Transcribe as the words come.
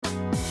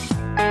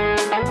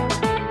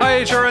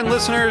HRN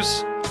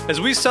listeners.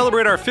 As we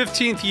celebrate our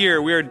 15th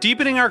year, we are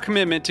deepening our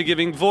commitment to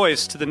giving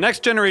voice to the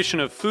next generation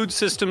of food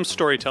systems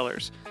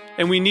storytellers,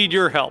 and we need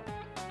your help.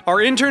 Our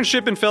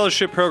internship and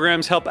fellowship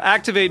programs help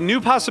activate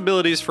new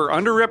possibilities for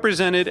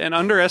underrepresented and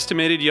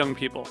underestimated young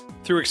people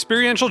through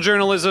experiential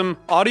journalism,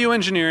 audio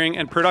engineering,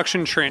 and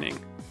production training.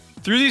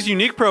 Through these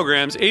unique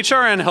programs,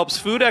 HRN helps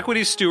food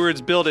equity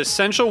stewards build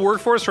essential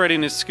workforce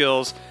readiness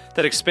skills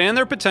that expand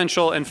their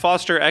potential and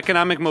foster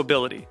economic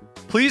mobility.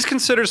 Please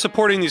consider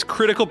supporting these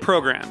critical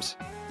programs.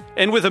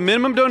 And with a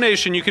minimum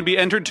donation, you can be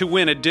entered to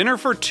win a dinner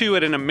for two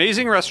at an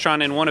amazing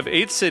restaurant in one of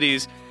 8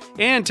 cities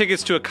and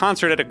tickets to a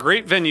concert at a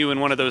great venue in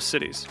one of those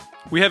cities.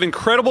 We have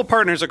incredible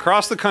partners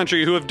across the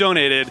country who have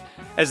donated,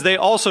 as they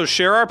also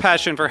share our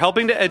passion for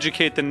helping to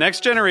educate the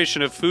next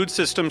generation of food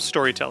systems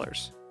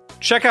storytellers.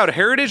 Check out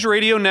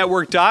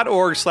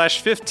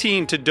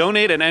heritageradionetwork.org/15 to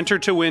donate and enter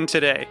to win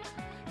today.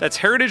 That's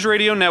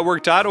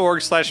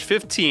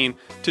heritageradionetwork.org/15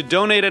 to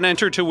donate and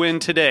enter to win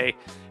today.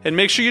 And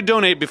make sure you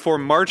donate before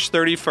March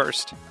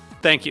 31st.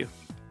 Thank you.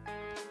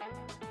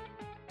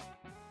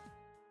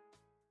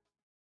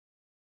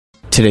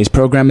 Today's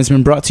program has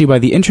been brought to you by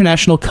the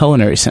International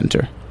Culinary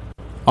Center,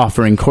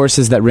 offering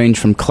courses that range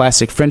from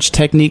classic French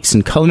techniques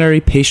in culinary,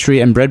 pastry,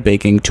 and bread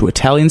baking to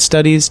Italian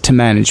studies to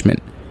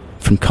management,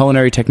 from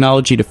culinary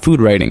technology to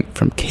food writing,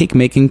 from cake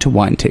making to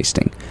wine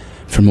tasting.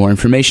 For more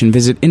information,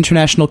 visit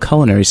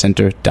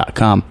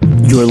internationalculinarycenter.com.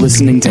 You're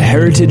listening to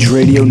Heritage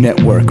Radio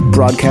Network,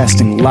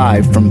 broadcasting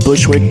live from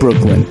Bushwick,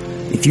 Brooklyn.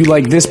 If you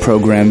like this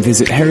program,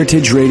 visit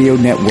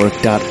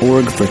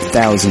heritageradionetwork.org for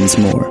thousands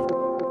more.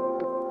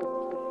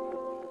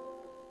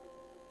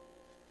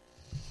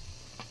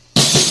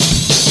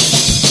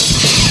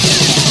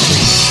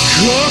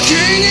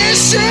 Cooking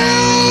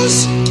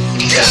issues!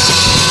 Go!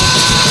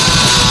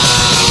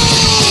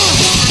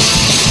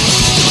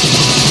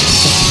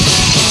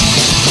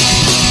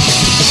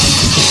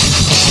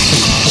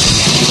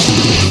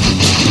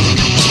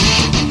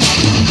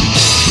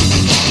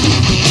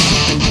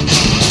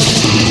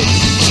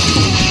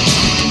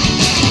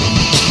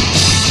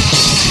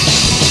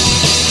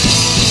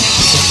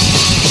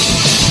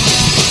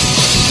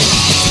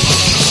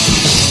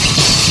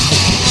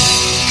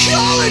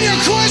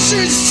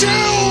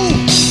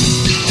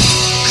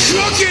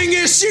 Cooking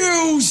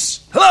Issues!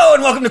 Hello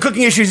and welcome to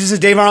Cooking Issues. This is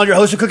Dave Arnold, your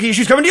host of Cooking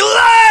Issues, coming to you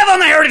live on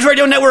the Heritage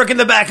Radio Network in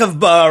the back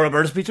of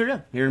Roberta's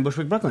Pizzeria here in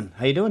Bushwick, Brooklyn.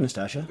 How you doing,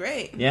 Nastasha?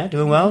 Great. Yeah,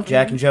 doing well?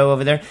 Jack and Joe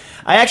over there.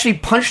 I actually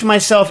punched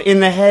myself in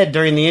the head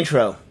during the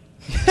intro.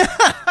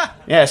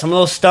 Yes, I'm a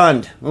little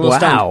stunned.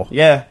 Wow.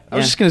 Yeah. I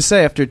was just going to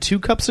say, after 2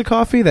 cups of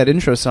coffee, that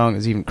intro song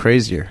is even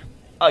crazier.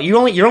 Oh, you're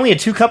only a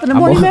 2 cup in the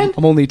morning, man?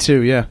 I'm only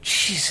 2, yeah.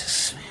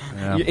 Jesus,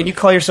 man. Yeah. And you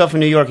call yourself in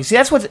New York. You see,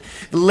 that's what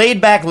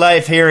laid-back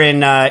life here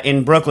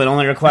in Brooklyn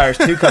only requires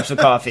 2 cups of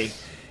coffee.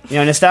 You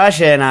know,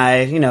 Nastasha and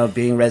I,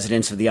 being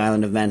residents of the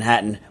island of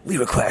Manhattan, we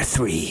require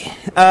 3.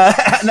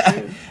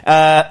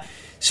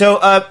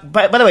 So,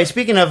 by the way,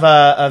 speaking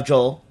of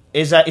Joel,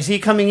 is he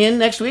coming in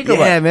next week or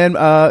what? Yeah,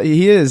 man,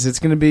 he is. It's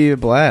going to be a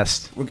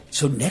blast.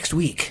 So next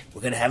week,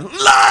 we're going to have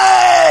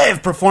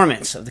live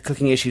performance of the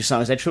Cooking Issues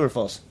song. Is that true or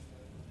false?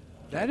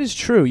 That is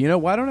true.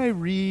 Why don't I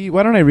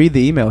read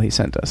the email he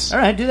sent us? All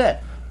right, do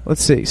that.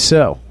 Let's see.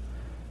 So,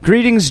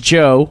 greetings,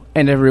 Joe,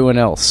 and everyone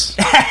else.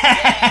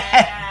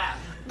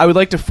 I would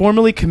like to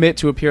formally commit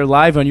to appear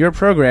live on your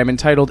program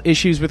entitled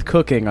Issues with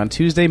Cooking on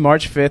Tuesday,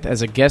 March 5th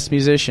as a guest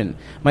musician.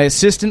 My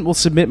assistant will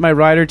submit my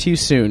rider to you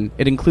soon.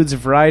 It includes a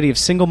variety of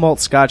single malt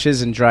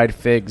scotches and dried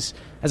figs.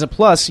 As a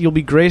plus, you'll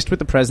be graced with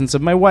the presence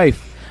of my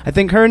wife. I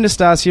think her and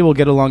Nastasia will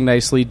get along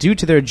nicely due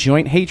to their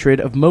joint hatred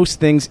of most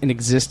things in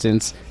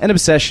existence and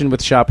obsession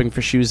with shopping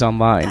for shoes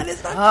online.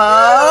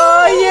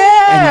 Oh,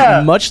 yeah!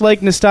 And much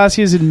like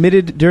Nastasia's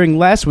admitted during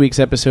last week's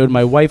episode,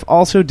 my wife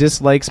also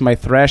dislikes my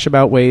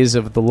thrash-about ways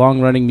of the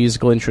long-running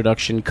musical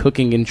introduction,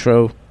 Cooking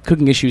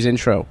Issues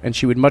intro, and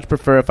she would much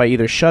prefer if I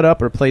either shut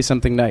up or play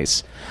something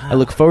nice. I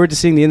look forward to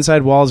seeing the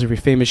inside walls of your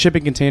famous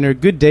shipping container.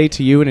 Good day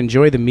to you and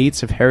enjoy the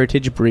meats of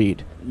Heritage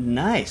Breed.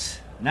 Nice.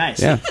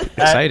 Yeah,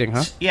 exciting,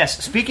 huh?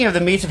 Yes, speaking of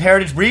the meats of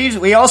Heritage Breeds,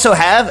 we also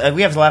have,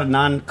 we have a lot of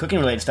non-cooking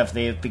related stuff at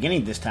the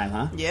beginning this time,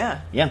 huh? Yeah.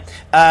 Yeah.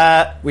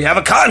 We have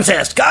a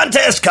contest.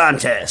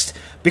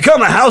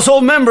 Become a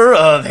household member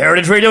of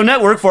Heritage Radio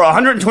Network for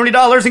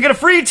 $120 and get a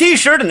free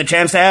t-shirt and the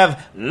chance to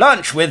have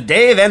lunch with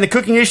Dave and the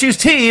Cooking Issues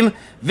team.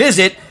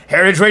 Visit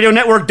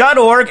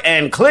heritageradionetwork.org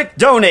and click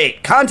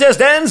donate.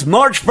 Contest ends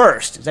March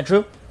 1st. Is that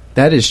true?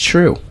 That is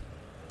true.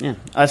 Yeah.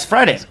 It's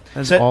Friday.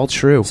 That's all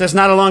true. So it's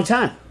not a long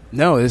time.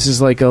 No, this is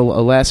like a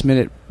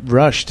last-minute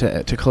rush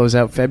to close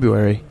out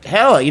February.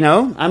 Hell,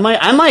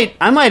 I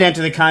might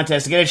enter the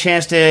contest to get a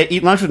chance to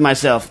eat lunch with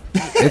myself.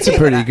 It's a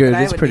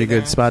pretty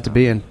good spot to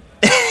be in.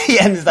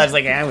 Yeah, and I was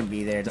like, I would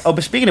be there. Oh,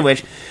 but speaking of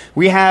which,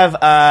 we have,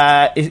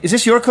 is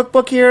this your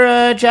cookbook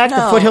here, Jack? No.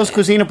 The Foothills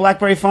Cuisine of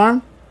Blackberry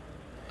Farm?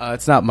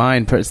 It's not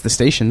mine, it's the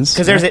station's.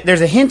 Because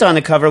there's a hint on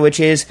the cover, which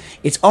is,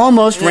 it's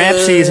almost ramp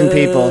season,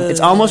 people.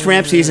 It's almost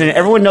ramp season, and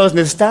everyone knows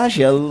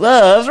Nastasia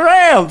loves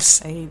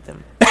ramps. I hate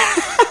them.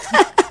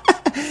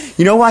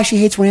 You know why she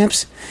hates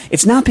ramps?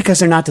 It's not because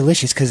they're not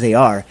delicious, because they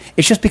are.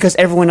 It's just because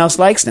everyone else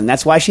likes them.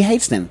 That's why she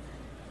hates them.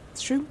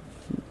 It's true.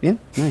 Yeah,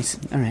 nice.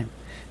 All right.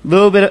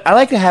 I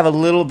like to have a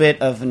little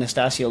bit of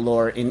Anastasia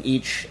lore in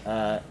each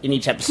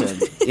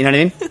episode. You know what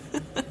I mean?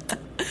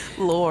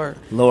 Lore.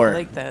 I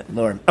like that.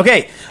 Lore.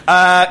 Okay.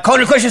 Call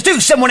your questions too.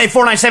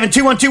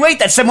 718-497-2128.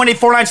 That's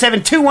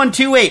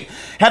 718-497-2128.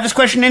 Have this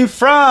question in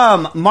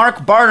from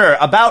Mark Barter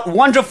about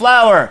Wondra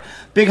Flower.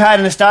 Big hi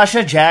to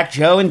Anastasia, Jack,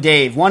 Joe, and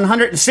Dave.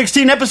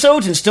 116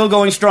 episodes and still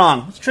going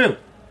strong. It's true.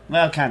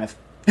 Well, kind of.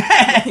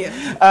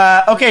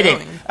 Okay,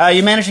 Dave.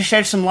 You managed to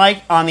shed some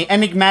light on the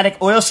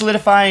enigmatic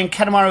oil-solidifying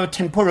Katamaru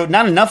Tempuru.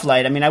 Not enough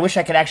light. I mean, I wish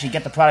I could actually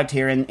get the product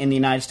here in the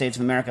United States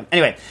of America.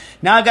 Anyway,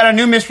 now I've got a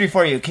new mystery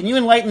for you. Can you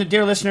enlighten the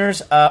dear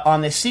listeners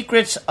on the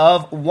secrets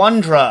of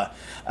Wondra?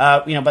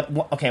 I'll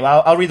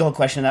read the whole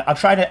question. I'll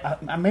try to.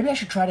 Maybe I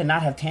should try to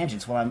not have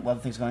tangents while the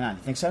thing's going on.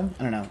 You think so?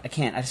 I don't know. I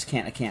can't. I just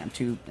can't. I can't.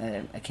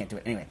 I can't do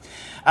it. Anyway,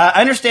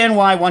 I understand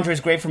why Wondra is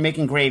great for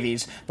making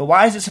gravies, but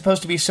why is it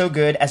supposed to be so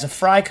good as a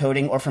fry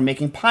coating or for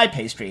making pie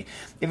pastry?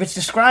 If it's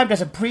described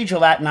as a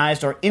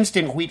pre-gelatinized or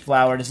instant wheat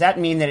flour, does that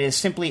mean that it is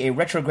simply a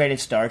retrograded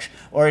starch,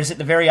 or is it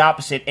the very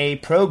opposite, a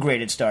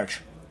pro-graded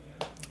starch?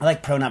 I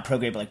like pro, not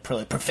pro-grade, but like pro,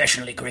 like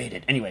professionally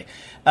graded. Anyway,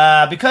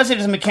 because it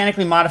is a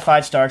mechanically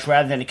modified starch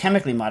rather than a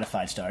chemically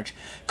modified starch,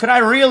 could I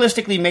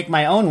realistically make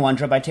my own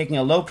Wondra by taking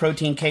a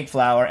low-protein cake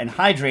flour and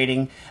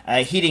hydrating,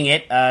 heating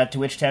it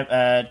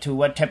to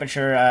what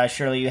temperature?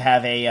 Surely you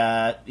have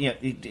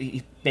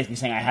he's basically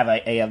saying I have I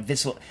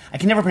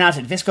can never pronounce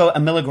it,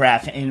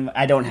 viscoamylograph, and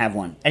I don't have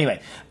one. Anyway,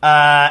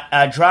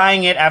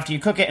 drying it after you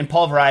cook it and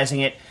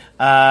pulverizing it.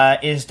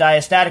 Is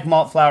diastatic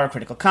malt flour a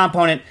critical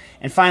component?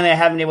 And finally, I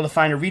haven't been able to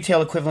find a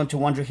retail equivalent to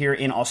Wondra here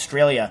in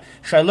Australia.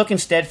 Should I look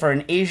instead for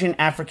an Asian,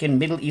 African,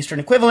 Middle Eastern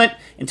equivalent?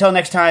 Until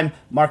next time,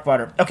 Mark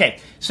Barter. Okay,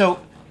 so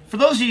for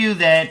those of you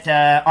that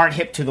aren't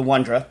hip to the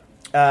Wondra,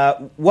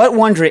 what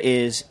Wondra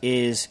is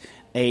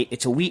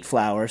it's a wheat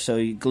flour,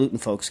 so gluten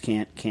folks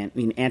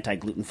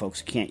anti-gluten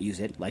folks can't use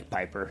it, like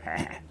Piper.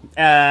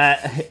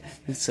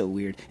 It's so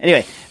weird.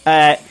 Anyway,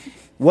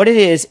 what it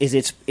is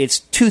it's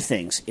two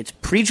things. It's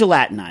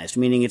pre-gelatinized,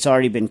 meaning it's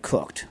already been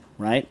cooked,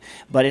 right?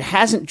 But it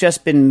hasn't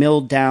just been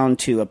milled down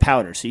to a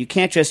powder. So you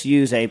can't just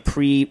use a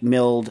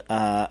pre-milled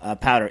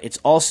powder. It's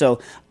also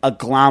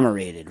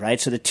agglomerated, right?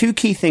 So the two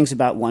key things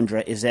about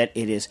Wondra is that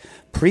it is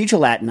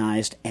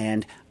pre-gelatinized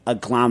and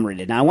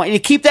agglomerated. Now, I want you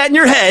to keep that in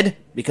your head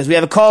because we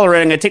have a caller,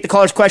 and I'm going to take the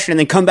caller's question and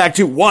then come back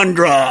to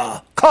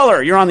Wondra.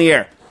 Caller, you're on the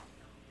air.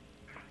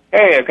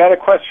 Hey, I've got a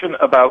question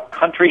about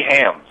country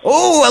hams.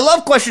 Oh, I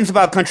love questions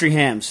about country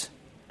hams.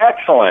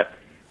 Excellent.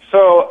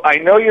 So I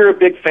know you're a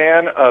big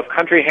fan of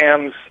country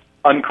hams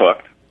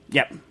uncooked.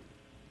 Yep.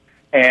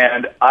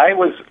 And I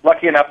was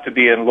lucky enough to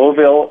be in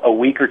Louisville a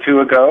week or two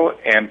ago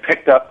and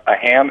picked up a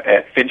ham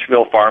at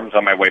Finchville Farms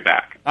on my way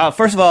back.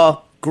 First of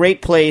all,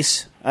 great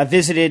place. I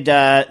visited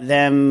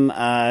them.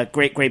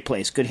 Great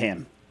place. Good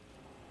ham.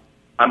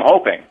 I'm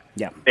hoping.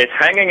 Yeah. It's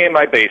hanging in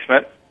my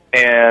basement,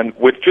 and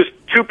with just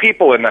two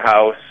people in the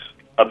house,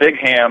 a big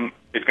ham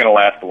is going to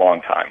last a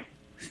long time.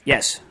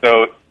 Yes.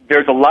 So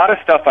there's a lot of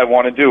stuff I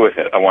want to do with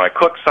it. I want to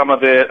cook some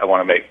of it. I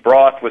want to make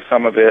broth with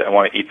some of it. I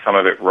want to eat some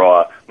of it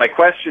raw. My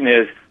question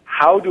is,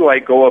 how do I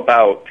go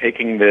about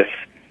taking this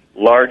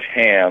large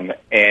ham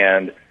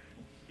and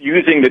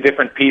using the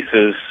different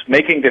pieces,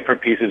 making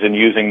different pieces and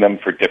using them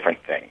for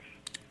different things?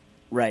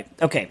 Right.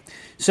 Okay.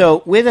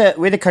 So with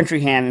a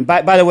country ham, and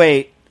by the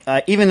way,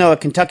 even though a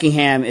Kentucky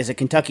ham is a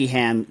Kentucky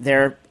ham,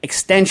 they're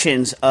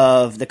extensions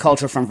of the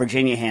culture from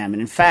Virginia ham.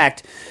 And in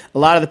fact, a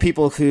lot of the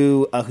people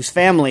whose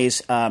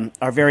families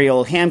are very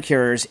old ham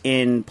curers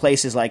in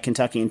places like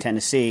Kentucky and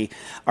Tennessee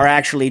are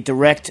actually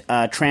direct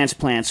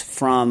transplants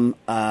from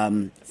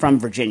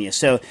Virginia.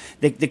 So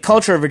the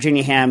culture of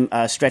Virginia ham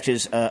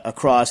stretches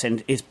across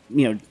and is,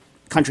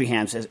 country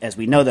hams as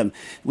we know them,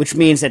 which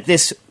means that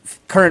this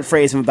current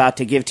phrase I'm about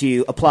to give to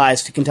you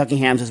applies to Kentucky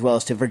hams as well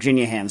as to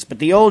Virginia hams. But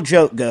the old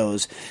joke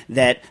goes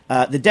that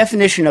the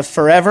definition of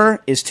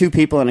forever is two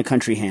people and a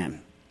country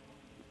ham.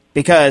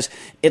 Because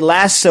it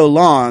lasts so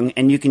long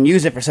and you can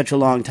use it for such a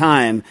long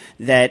time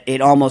that it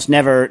almost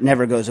never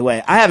goes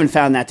away. I haven't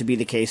found that to be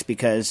the case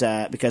because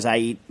I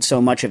eat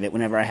so much of it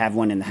whenever I have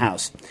one in the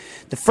house.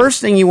 The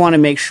first thing you want to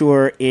make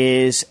sure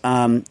is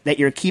that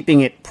you're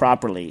keeping it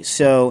properly.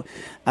 So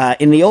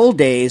in the old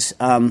days,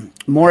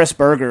 Morris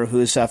Berger,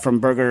 who's from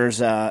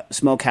Berger's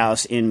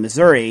Smokehouse in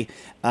Missouri,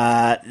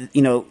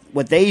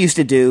 what they used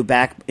to do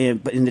back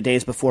in the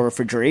days before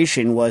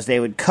refrigeration was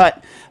they would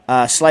cut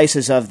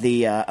slices of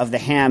the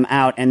ham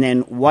out and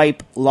then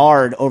wipe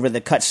lard over the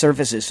cut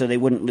surfaces so they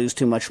wouldn't lose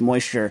too much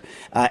moisture,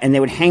 and they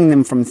would hang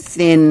them from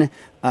thin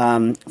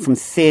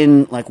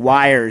like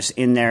wires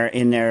in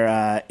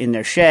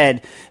their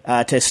shed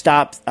to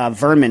stop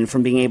vermin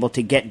from being able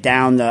to get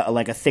down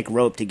like a thick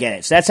rope to get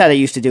it. So that's how they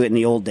used to do it in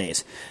the old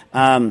days.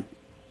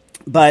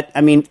 But,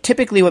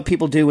 typically what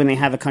people do when they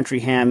have a country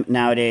ham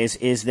nowadays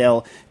is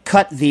they'll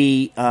cut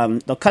the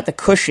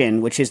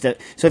cushion, which is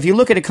so if you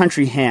look at a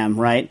country ham,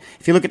 right?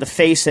 If you look at the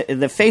face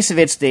of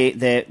it's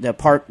the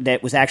part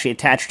that was actually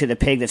attached to the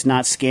pig that's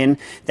not skin.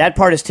 That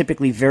part is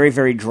typically very,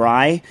 very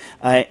dry,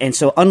 and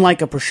so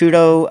unlike a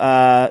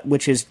prosciutto,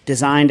 which is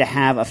designed to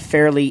have a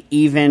fairly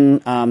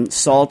even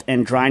salt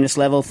and dryness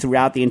level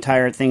throughout the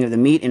entire thing of the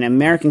meat, in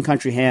American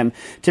country ham,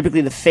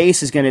 typically the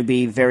face is going to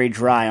be very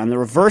dry. On the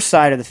reverse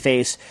side of the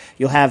face,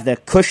 you'll have the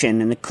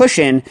cushion, and the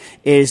cushion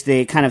is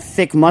the kind of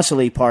thick,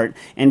 muscly part.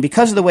 And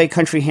because of the way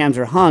country hams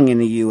are hung in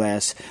the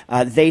U.S.,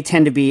 they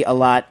tend to be a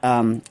lot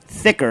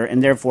thicker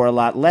and therefore a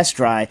lot less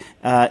dry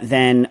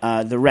than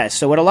the rest.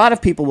 So what a lot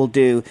of people will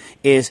do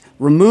is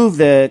remove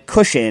the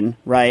cushion,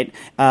 right,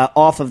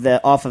 off of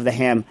the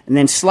ham, and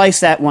then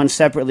slice that one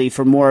separately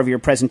for more of your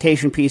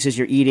presentation pieces.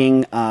 You're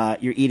eating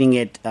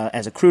it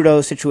as a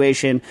crudo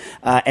situation,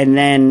 and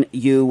then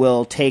you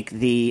will take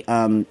the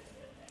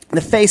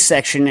face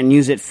section and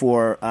use it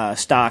for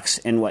stocks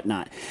and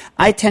whatnot.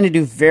 I tend to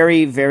do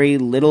very, very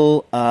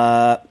little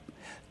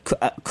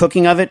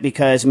cooking of it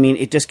because, I mean,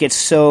 it just gets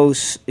so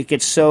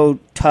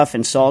tough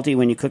and salty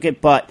when you cook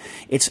it, but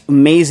it's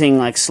amazing,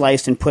 like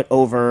sliced and put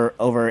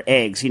over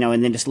eggs,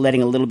 and then just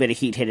letting a little bit of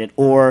heat hit it,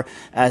 or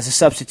as a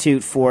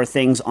substitute for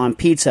things on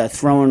pizza,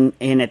 thrown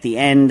in at the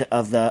end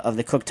of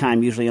the cook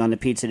time, usually on the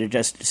pizza, to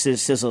just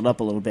sizzle it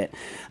up a little bit.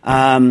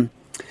 What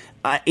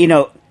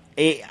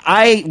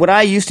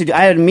I used to do,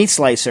 I had a meat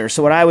slicer,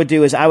 so what I would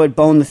do is I would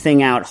bone the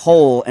thing out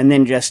whole and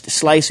then just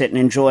slice it and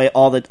enjoy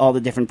all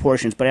the different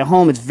portions. But at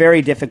home, it's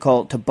very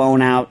difficult to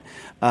bone out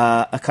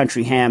a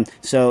country ham.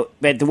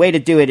 But the way to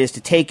do it is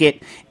to take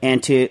it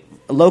and to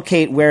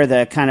locate where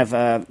the kind of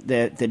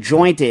the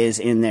joint is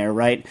in there,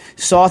 right?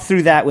 Saw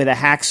through that with a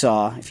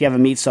hacksaw. If you have a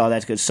meat saw,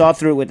 that's good. Saw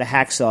through it with a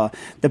hacksaw.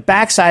 The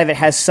backside of it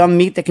has some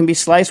meat that can be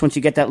sliced once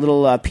you get that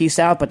little piece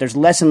out, but there's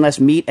less and less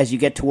meat as you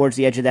get towards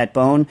the edge of that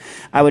bone.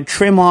 I would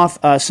trim off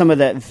some of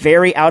the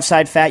very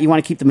outside fat. You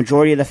want to keep the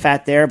majority of the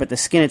fat there, but the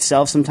skin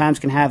itself sometimes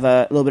can have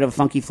a little bit of a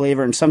funky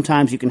flavor, and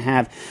sometimes you can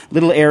have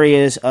little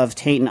areas of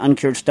taint and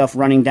uncured stuff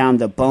running down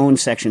the bone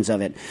sections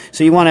of it.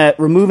 So you want to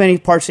remove any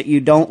parts that you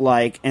don't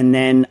like, and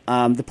then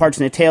the parts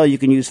in the tail you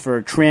can use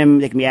for trim.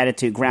 They can be added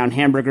to ground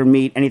hamburger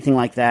meat, anything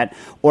like that,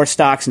 or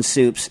stocks and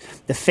soups.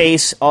 The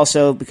face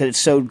also, because it's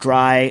so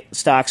dry,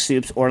 stock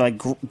soups, or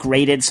like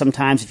grated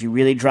sometimes if you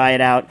really dry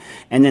it out.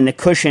 And then the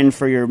cushion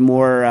for your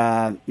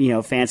more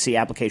fancy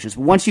applications.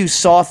 Once you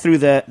saw through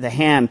the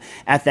ham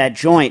at that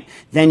joint,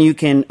 then you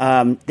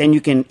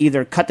can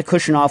either cut the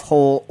cushion off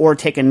whole or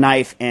take a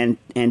knife and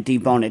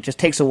debone it. It just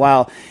takes a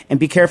while, and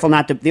be careful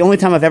not to. The only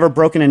time I've ever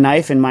broken a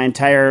knife in my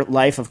entire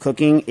life of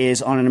cooking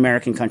is on an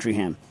American country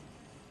ham.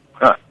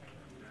 Huh.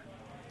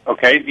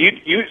 Okay.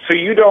 You say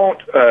you don't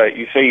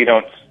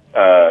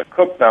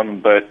cook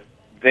them, but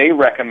they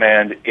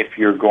recommend, if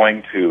you're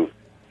going to,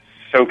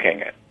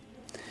 soaking it.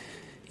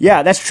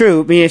 Yeah, that's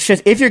true. I mean, it's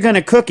just if you're going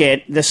to cook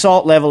it, the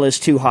salt level is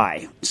too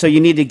high. So you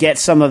need to get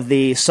some of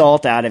the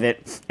salt out of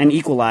it and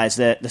equalize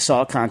the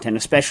salt content,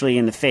 especially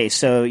in the face.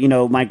 So,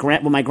 what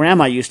my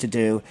grandma used to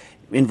do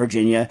in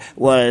Virginia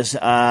was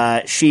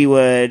she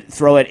would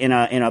throw it in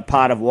a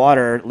pot of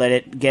water, let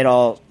it get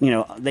all,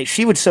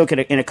 she would soak it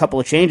in a couple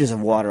of changes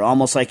of water,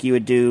 almost like you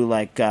would do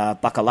like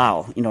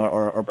bacalao,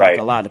 or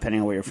bacalao, right,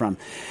 depending on where you're from.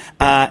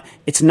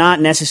 It's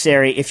not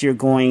necessary if you're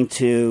going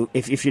to,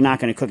 if you're not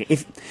going to cook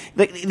it.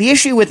 The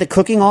issue with the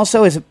cooking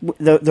also is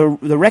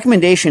the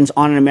recommendations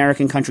on an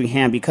American country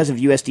ham because of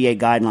USDA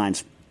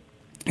guidelines.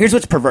 Here's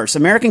what's perverse.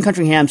 American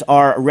country hams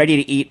are a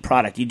ready-to-eat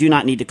product. You do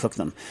not need to cook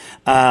them.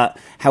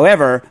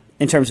 However,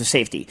 in terms of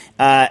safety.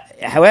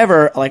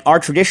 However, like our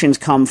traditions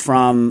come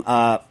from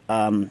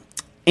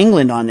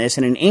England on this,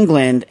 and in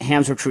England,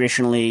 hams were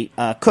traditionally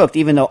cooked,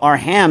 even though our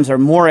hams are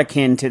more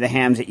akin to the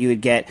hams that you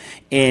would get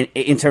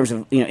in terms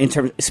of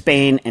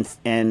Spain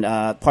and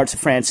parts of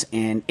France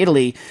and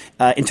Italy,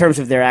 in terms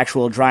of their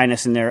actual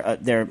dryness and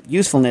their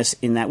usefulness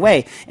in that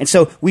way. And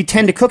so we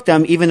tend to cook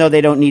them even though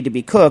they don't need to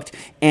be cooked.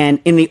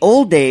 And in the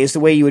old days, the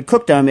way you would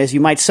cook them is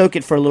you might soak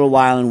it for a little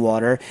while in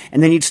water,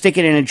 and then you'd stick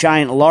it in a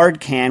giant lard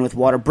can with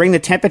water, bring the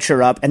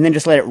temperature up, and then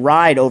just let it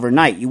ride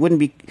overnight.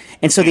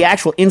 And so the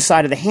actual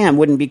inside of the ham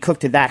wouldn't be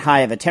cooked to that high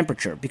of a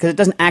temperature because it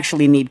doesn't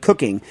actually need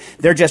cooking.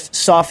 They're just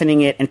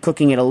softening it and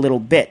cooking it a little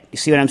bit. You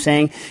see what I'm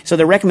saying? So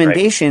the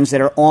recommendations that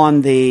are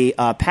on the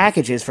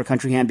packages for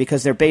country ham,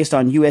 because they're based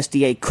on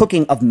USDA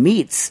cooking of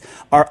meats,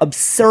 are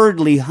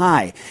absurdly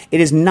high.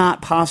 It is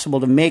not possible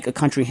to make a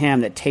country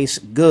ham that tastes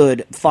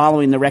good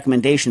following the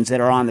recommendations that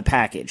are on the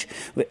package.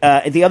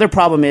 The other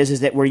problem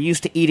is that we're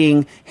used to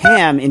eating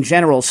ham in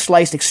general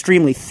sliced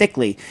extremely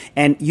thickly,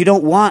 and you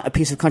don't want a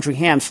piece of country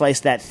ham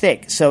sliced that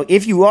thick. So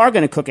if you are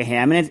going to cook a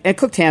ham, and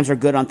cooked hams are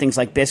good on things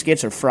like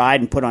biscuits or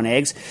fried and put on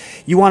eggs,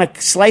 you want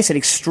to slice it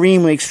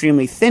extremely,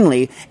 extremely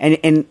thinly,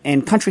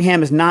 and country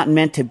ham is not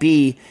meant to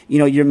be,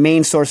 your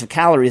main source of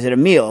calories at a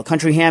meal.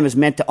 Country ham is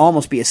meant to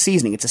almost be a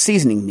seasoning. It's a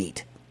seasoning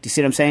meat. Do you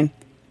see what I'm saying?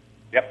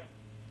 Yep.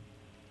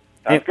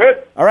 That's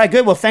good. All right,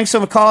 good. Well, thanks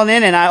so much for calling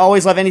in, and I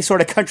always love any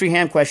sort of country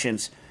ham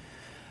questions.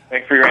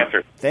 Thanks for your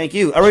answer. Thank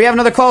you. We have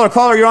another caller.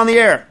 Caller, you're on the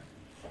air.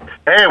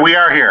 Hey, we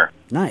are here.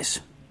 Nice.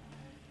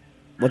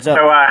 What's up?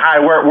 So, hi,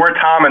 we're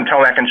Tom and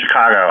Tomac in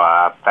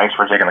Chicago. Thanks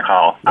for taking the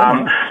call.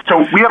 So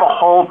we have a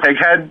whole pig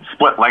head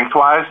split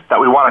lengthwise that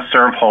we want to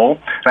serve whole.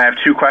 And I have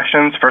two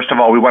questions. First of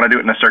all, we want to do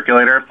it in a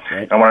circulator.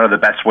 Right. I want to know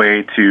the best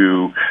way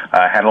to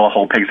handle a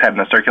whole pig's head in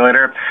a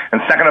circulator. And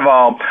second of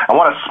all, I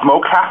want to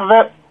smoke half of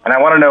it, and I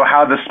want to know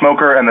how the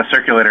smoker and the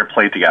circulator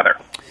play together.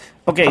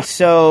 Okay,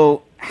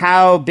 so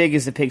how big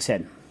is the pig's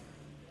head?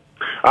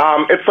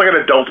 It's like an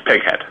adult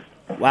pig head.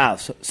 Wow,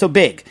 so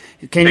big.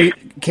 Do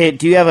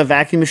you have a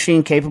vacuum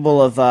machine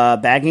capable of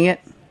bagging it?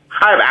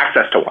 I have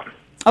access to one.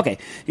 Okay,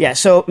 yeah.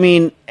 So I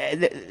mean,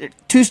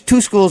 two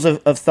schools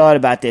of thought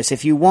about this.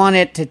 If you want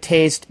it to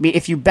taste,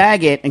 if you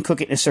bag it and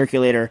cook it in a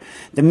circulator,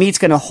 the meat's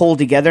going to hold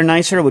together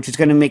nicer, which is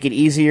going to make it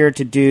easier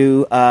to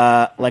do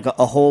like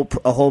a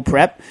whole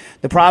prep.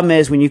 The problem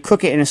is when you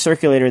cook it in a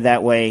circulator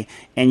that way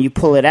and you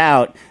pull it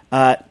out.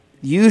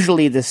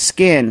 Usually the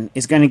skin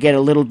is going to get a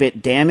little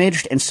bit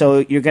damaged, and so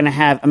you're going to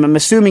have. I'm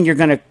assuming you're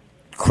going to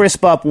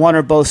crisp up one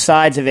or both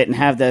sides of it and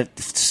have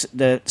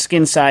the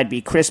skin side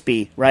be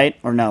crispy, right?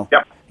 Or no?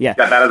 Yep. Yeah.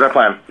 That is our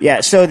plan. Yeah.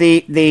 So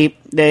the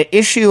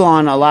issue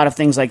on a lot of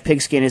things like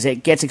pig skin is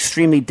it gets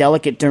extremely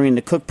delicate during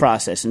the cook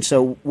process, and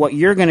so what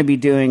you're going to be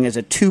doing is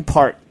a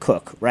 2-part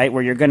cook, right?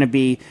 Where you're going to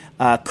be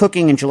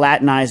cooking and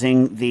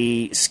gelatinizing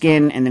the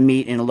skin and the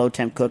meat in a low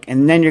temp cook,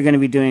 and then you're going to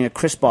be doing a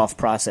crisp off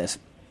process.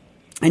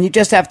 And you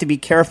just have to be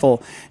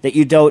careful that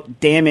you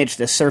don't damage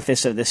the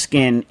surface of the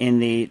skin in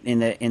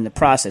the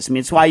process. I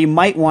mean, it's why you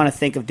might want to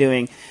think of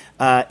doing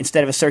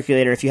instead of a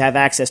circulator. If you have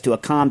access to a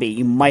combi,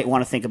 you might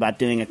want to think about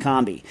doing a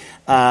combi.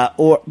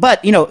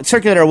 But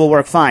circulator will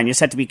work fine. You just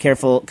have to be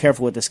careful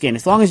with the skin.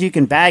 As long as you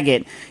can bag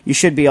it, you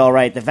should be all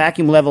right. The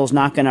vacuum level is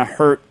not going to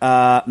hurt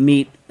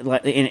meat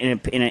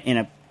in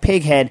a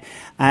pig head.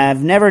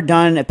 I've never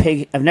done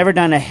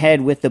a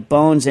head with the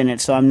bones in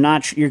it, so I'm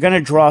not sure. You're going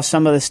to draw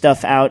some of the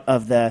stuff out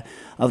of the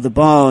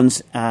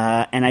bones,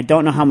 and I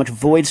don't know how much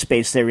void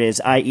space there is,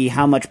 i.e.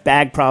 how much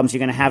bag problems you're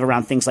going to have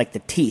around things like the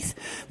teeth,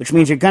 which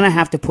means you're going to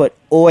have to put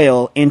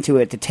oil into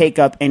it to take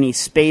up any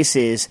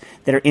spaces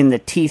that are in the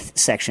teeth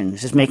section.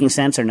 Is this making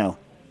sense or no?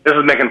 This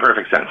is making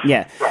perfect sense.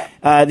 Yeah.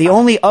 The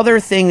only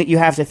other thing that you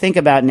have to think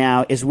about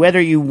now is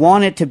whether you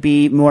want it to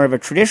be more of a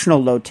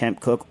traditional low-temp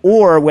cook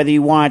or whether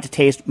you want it to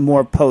taste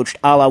more poached,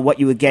 a la what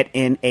you would get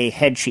in a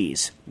head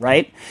cheese,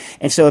 right?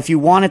 And so if you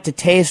want it to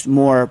taste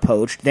more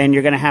poached, then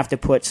you're going to have to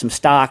put some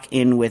stock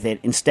in with it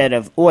instead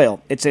of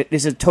oil. It's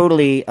a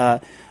totally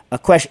a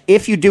question.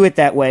 If you do it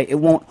that way, it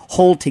won't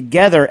hold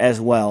together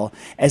as well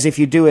as if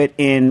you do it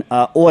in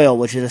oil,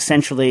 which is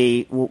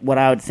essentially what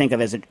I would think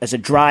of as a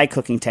dry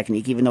cooking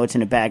technique, even though it's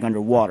in a bag under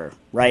water,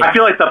 right? I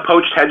feel like the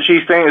poached head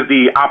cheese thing is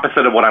the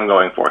opposite of what I'm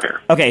going for here.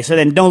 Okay, so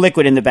then no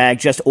liquid in the bag,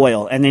 just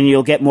oil, and then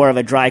you'll get more of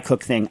a dry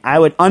cook thing. I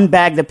would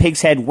unbag the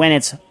pig's head when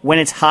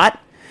it's hot.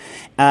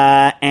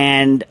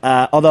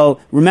 Although,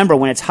 remember,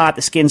 when it's hot,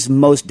 the skin's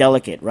most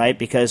delicate, right?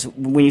 Because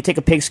when you take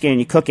a pig skin and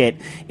you cook it,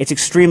 it's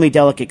extremely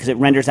delicate because it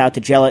renders out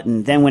to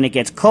gelatin. Then when it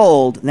gets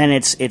cold, then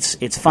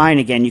it's fine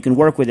again. You can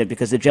work with it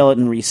because the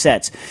gelatin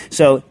resets.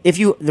 So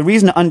the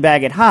reason to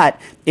unbag it hot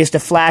is to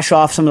flash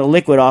off some of the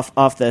liquid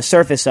off the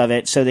surface of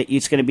it so that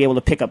it's going to be able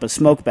to pick up a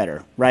smoke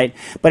better, right?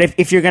 But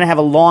if you're going to have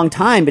a long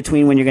time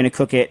between when you're going to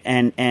cook it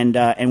and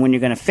when you're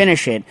going to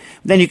finish it,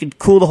 then you could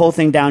cool the whole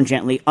thing down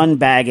gently,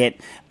 unbag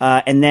it,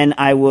 and then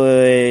I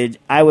would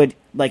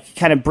like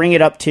kind of bring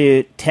it up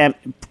to temp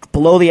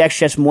below the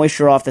excess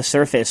moisture off the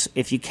surface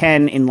if you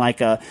can in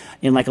like a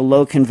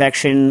low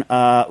convection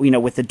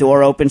with the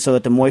door open so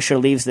that the moisture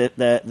leaves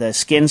the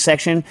skin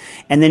section,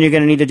 and then you're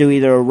going to need to do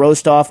either a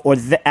roast off or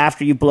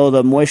after you blow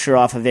the moisture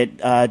off of it,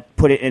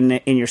 put it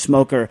in your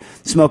smoker,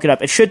 smoke it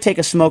up. It should take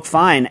a smoke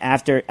fine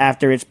after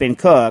it's been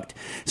cooked,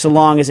 so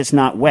long as it's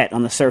not wet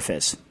on the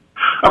surface.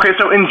 Okay,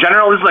 so in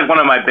general, this is like one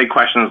of my big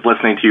questions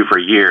listening to you for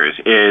years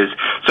is,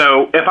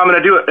 so if I'm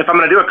going to do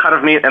a cut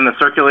of meat in the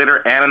circulator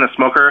and in the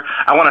smoker,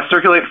 I want to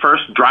circulate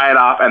first, dry it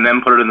off, and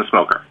then put it in the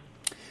smoker.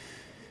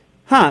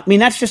 I mean,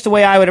 that's just the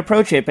way I would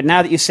approach it, but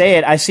now that you say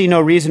it, I see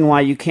no reason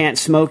why you can't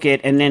smoke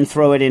it and then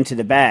throw it into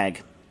the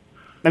bag.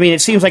 I mean,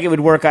 it seems like it would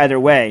work either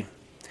way.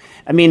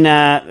 I mean,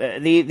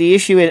 the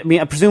issue is,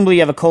 presumably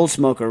you have a cold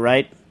smoker,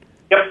 right?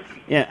 Yep.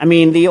 Yeah, I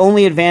mean, the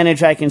only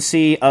advantage I can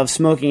see of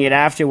smoking it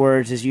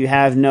afterwards is you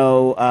have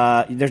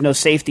there's no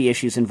safety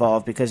issues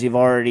involved because you've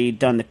already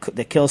done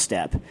the kill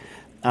step.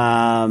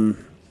 And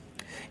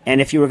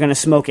if you were going to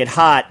smoke it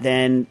hot,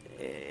 then,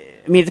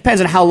 I mean, it depends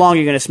on how long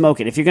you're going to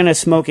smoke it. If you're going to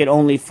smoke it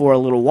only for a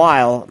little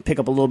while, pick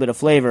up a little bit of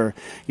flavor,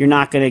 you're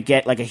not going to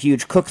get like a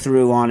huge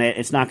cook-through on it.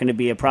 It's not going to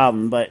be a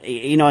problem. But,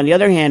 on the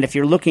other hand, if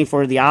you're looking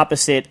for the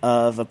opposite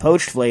of a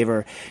poached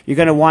flavor, you're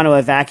going to want to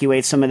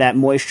evacuate some of that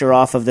moisture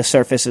off of the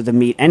surface of the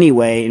meat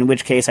anyway, in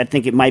which case I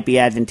think it might be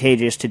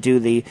advantageous to do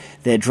the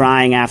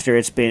drying after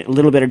it's been, a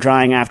little bit of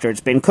drying after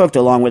it's been cooked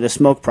along with the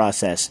smoke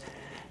process.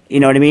 You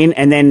know what I mean?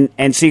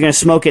 And so you're going to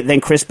smoke it, then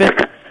crisp it?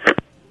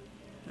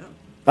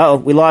 Uh-oh,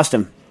 we lost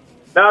him.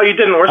 No, you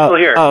didn't. We're still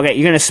here. Oh, okay.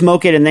 You're going to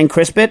smoke it and then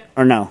crisp it,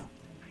 or no?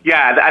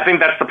 Yeah, I think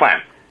that's the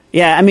plan.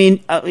 Yeah, I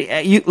mean,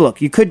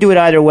 you could do it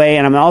either way,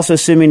 and I'm also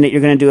assuming that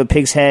you're going to do a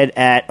pig's head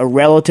at a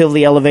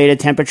relatively elevated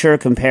temperature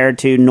compared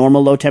to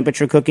normal low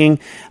temperature cooking.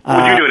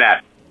 What would you do it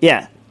at?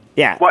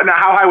 Yeah. What? Now,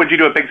 how high would you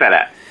do a pig's head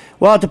at?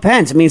 Well, it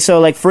depends. I mean, so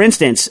like for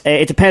instance,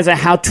 it depends on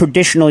how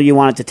traditional you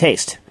want it to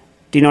taste.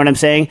 Do you know what I'm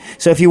saying?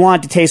 So if you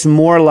want it to taste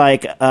more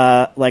like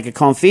a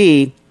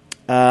confit,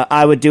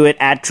 I would do it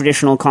at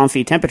traditional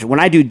confit temperature. When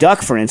I do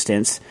duck, for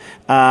instance,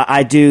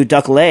 I do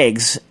duck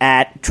legs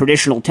at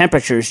traditional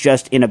temperatures,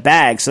 just in a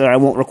bag, so that I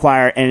won't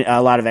require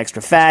a lot of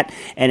extra fat,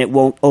 and it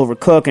won't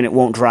overcook, and it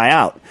won't dry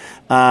out.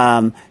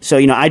 So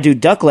I do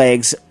duck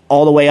legs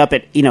all the way up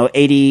at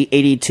 80,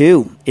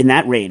 82 in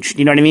that range.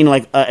 You know what I mean?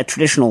 Like a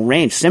traditional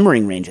range,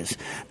 simmering ranges.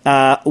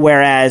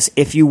 Whereas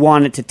if you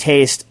want it to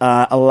taste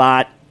a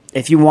lot.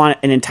 If you want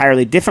an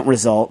entirely different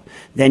result,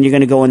 then you're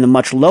going to go in the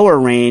much lower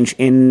range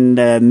in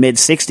the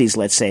mid-60s,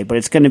 let's say. But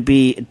it's going to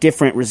be a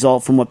different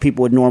result from what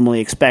people would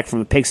normally expect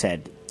from a pig's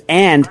head.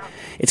 And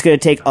it's going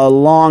to take a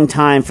long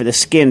time for the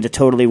skin to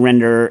totally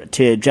render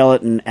to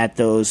gelatin at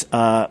those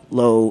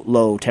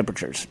low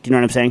temperatures. Do you know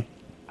what I'm saying?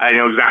 I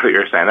know exactly what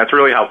you're saying. That's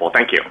really helpful.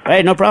 Thank you.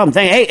 Hey, no problem.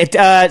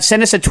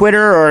 Send us a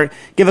Twitter or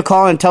give a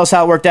call and tell us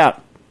how it worked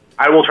out.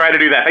 I will try to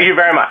do that. Thank you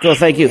very much. Cool,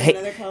 thank you. Hey,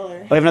 Another caller.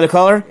 we have another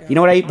caller? You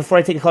know what I eat before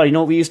I take a caller? You know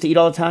what we used to eat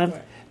all the time?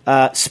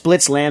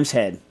 Splits lamb's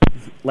head.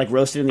 Like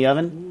roasted in the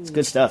oven. It's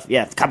good stuff.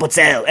 Yeah,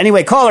 capuzzo.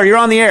 Anyway, caller, you're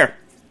on the air.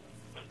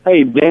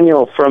 Hey,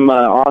 Daniel from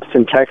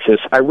Austin, Texas.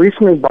 I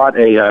recently bought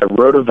a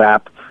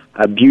Rotovap,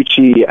 a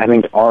Bucci, I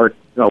think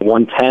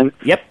R110.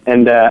 Yep.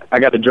 And I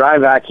got a dry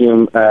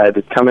vacuum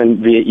that's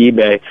coming via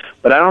eBay,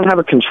 but I don't have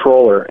a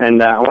controller,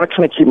 and I want to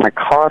kind of keep my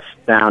costs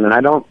down, and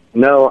I don't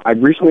know. I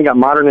recently got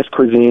Modernist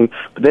Cuisine,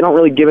 but they don't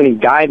really give any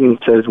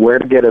guidance as where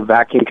to get a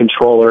vacuum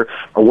controller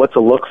or what to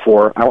look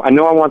for. I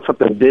know I want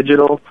something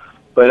digital,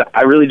 but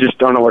I really just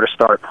don't know where to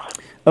start.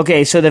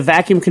 Okay, so the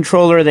vacuum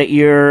controller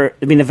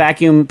the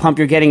vacuum pump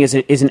you're getting is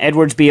an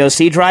Edwards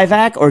BOC dry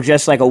vac, or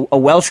just like a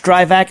Welch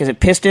dry vac? Is it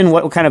piston?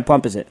 What kind of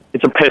pump is it?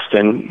 It's a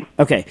piston.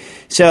 Okay,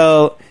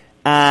 so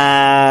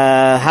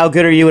how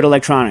good are you at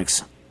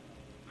electronics?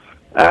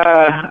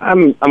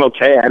 I'm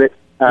okay at it.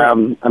 I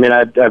mean, I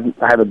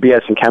have a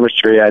BS in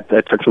chemistry. I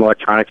took some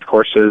electronics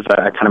courses.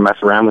 I kind of mess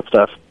around with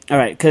stuff. All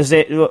right, because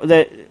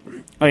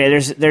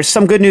there's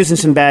some good news and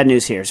some bad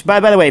news here. So by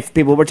the way,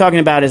 people, we're talking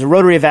about is a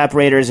rotary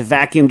evaporator, is a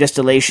vacuum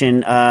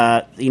distillation,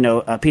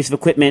 a piece of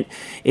equipment.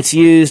 It's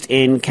used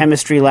in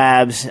chemistry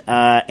labs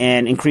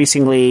and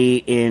increasingly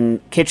in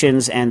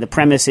kitchens. And the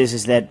premise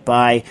is that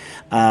by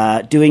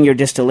doing your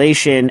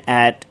distillation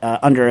at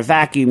under a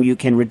vacuum, you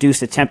can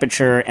reduce the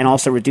temperature and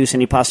also reduce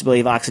any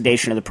possibility of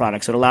oxidation of the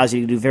product. So it allows you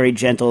to do very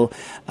gentle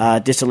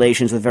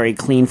distillations with very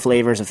clean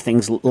flavors of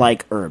things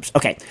like herbs.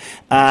 Okay,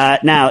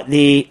 now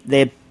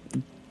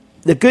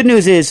the good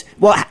news is,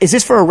 is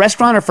this for a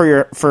restaurant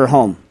or for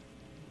home?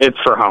 It's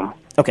for home.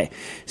 Okay.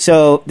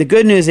 So the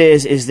good news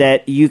is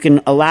that you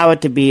can allow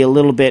it to be a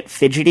little bit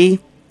fidgety,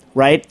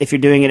 right? If you're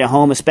doing it at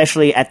home,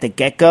 especially at the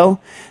get-go.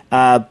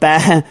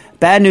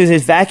 Bad news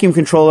is vacuum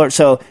controller.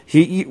 So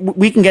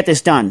we can get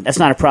this done. That's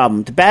not a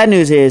problem. The bad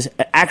news is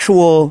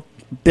actual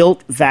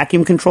built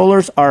vacuum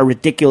controllers are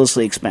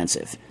ridiculously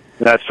expensive.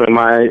 That's been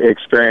my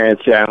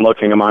experience. Yeah, I'm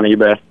looking them on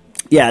eBay.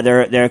 Yeah,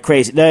 they're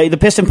crazy. The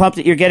piston pump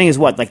that you're getting is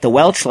what, like the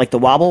Welch, like the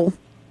Wobble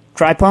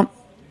dry pump?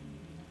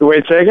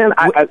 Wait, say again?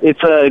 I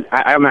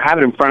have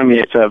it in front of me.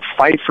 It's a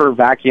Pfeiffer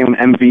Vacuum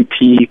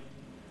MVP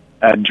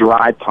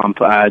dry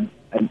pump. I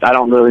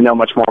don't really know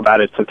much more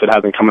about it since it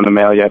hasn't come in the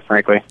mail yet,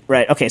 frankly.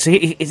 Right. Okay. So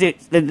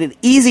the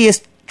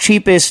easiest,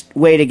 cheapest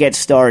way to get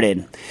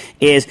started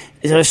is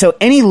so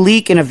any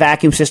leak in a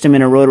vacuum system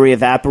in a rotary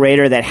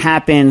evaporator that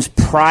happens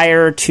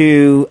prior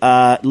to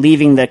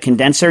leaving the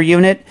condenser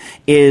unit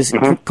is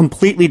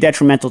completely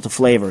detrimental to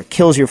flavor,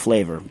 kills your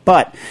flavor.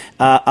 But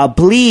a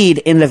bleed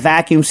in the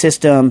vacuum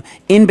system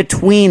in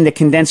between the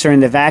condenser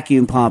and the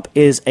vacuum pump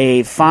is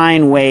a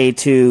fine way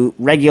to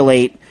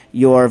regulate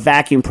your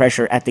vacuum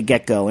pressure at the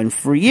get-go. And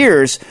for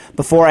years,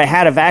 before I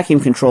had a vacuum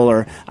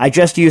controller, I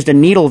just used a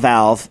needle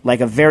valve, like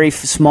a very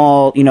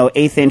small,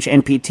 1/8-inch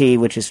NPT,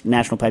 which is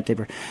National Pipe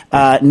Taper,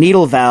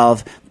 needle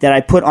valve that I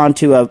put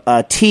onto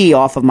a T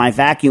off of my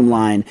vacuum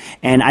line.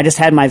 And I just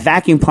had my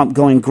vacuum pump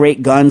going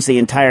great guns the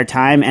entire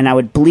time, and I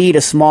would bleed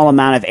a small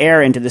amount of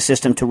air into the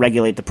system to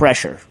regulate the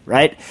pressure,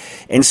 right?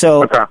 And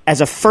so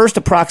as a first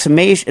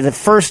approximation, the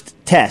first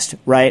test,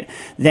 right,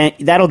 then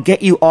that'll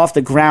get you off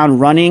the ground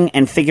running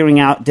and figuring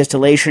out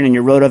distillation and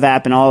your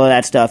Rotovap and all of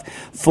that stuff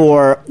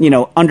for,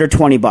 under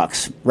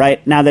 $20,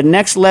 right? Now the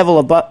next level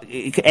above,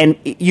 and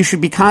you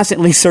should be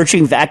constantly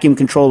searching vacuum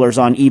controllers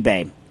on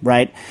eBay,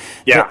 right?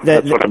 Yeah,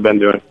 that's what I've been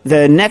doing.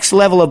 The next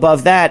level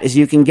above that is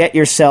you can get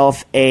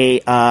yourself a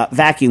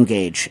vacuum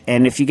gauge.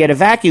 And if you get a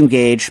vacuum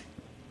gauge,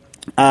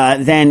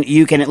 then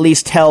you can at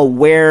least tell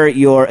where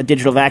a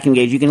digital vacuum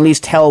gauge, you can at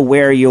least tell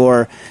where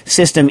your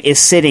system is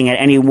sitting at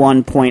any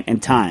one point in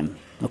time.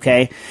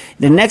 Okay,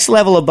 the next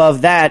level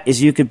above that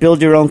is you could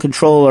build your own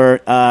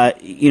controller.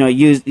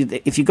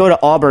 If you go to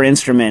Auber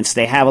Instruments,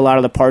 they have a lot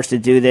of the parts to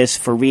do this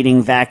for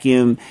reading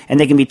vacuum, and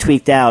they can be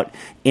tweaked out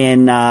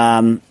in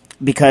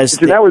because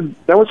that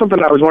was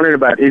something I was wondering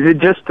about. Is it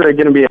just going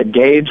to be a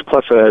gauge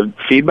plus a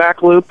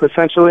feedback loop,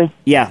 essentially?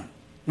 Yeah.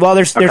 Well,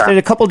 there's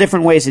a couple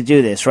different ways to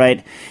do this,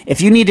 right?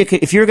 If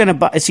you're going to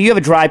buy, so you have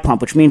a dry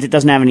pump, which means it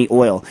doesn't have any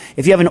oil.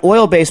 If you have an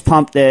oil-based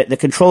pump, the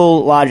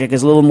control logic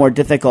is a little more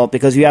difficult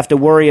because you have to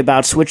worry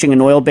about switching an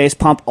oil-based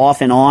pump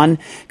off and on.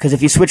 Because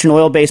if you switch an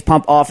oil-based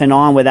pump off and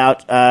on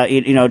without,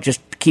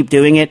 just keep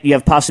doing it, you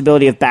have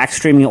possibility of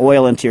backstreaming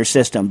oil into your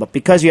system. But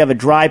because you have a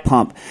dry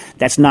pump,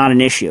 that's not an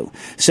issue.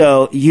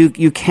 So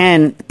you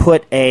can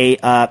put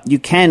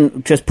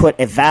just put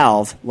a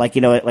valve like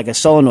a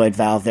solenoid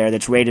valve there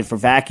that's rated for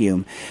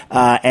vacuum,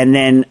 and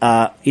then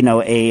a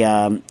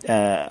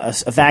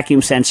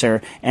vacuum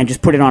sensor, and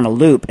just put it on a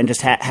loop and just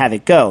have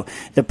it go.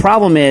 The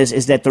problem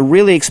is that the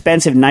really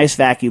expensive nice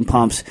vacuum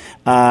pumps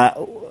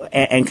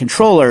and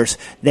controllers,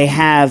 they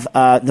have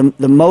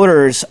the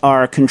motors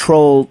are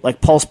controlled like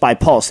pulse by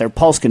pulse. They're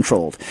pulse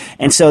controlled,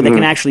 and so they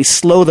can actually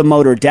slow the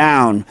motor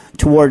down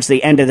towards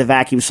the end of the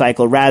vacuum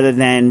cycle rather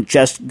than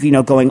just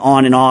going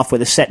on and off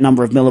with a set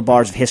number of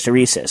millibars of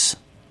hysteresis,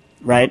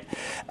 right?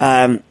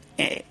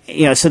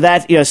 So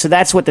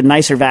that's what the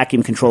nicer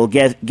vacuum control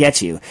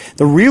gets you.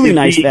 The really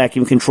nice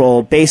vacuum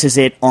control bases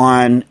it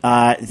on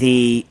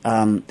the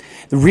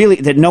really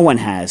that no one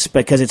has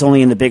because it's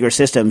only in the bigger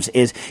systems.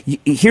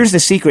 Here's the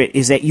secret: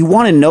 is that you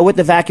want to know what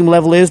the vacuum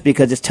level is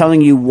because it's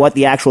telling you what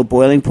the actual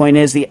boiling point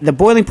is. The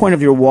boiling point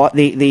of your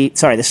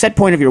the set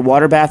point of your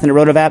water bath in a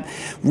Rotovap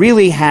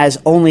really has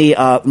only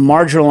a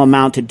marginal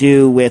amount to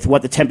do with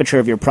what the temperature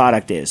of your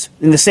product is.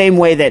 In the same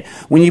way that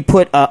when you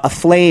put a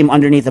flame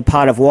underneath a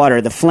pot of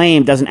water, the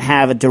flame doesn't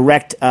have a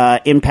direct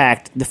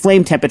impact. The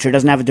flame temperature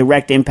doesn't have a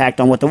direct impact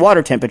on what the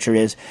water temperature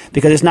is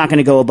because it's not going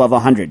to go above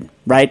 100,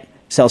 right?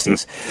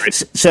 Celsius.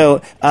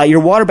 So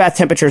your water bath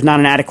temperature is not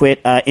an adequate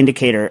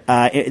indicator.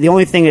 The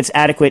only thing that's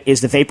adequate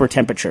is the vapor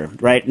temperature,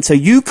 right? And so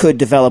you could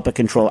develop a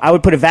control. I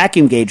would put a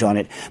vacuum gauge on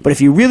it, but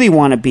if you really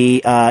want to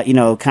be,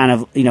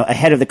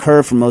 ahead of the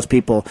curve for most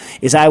people,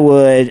 is I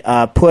would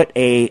put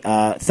a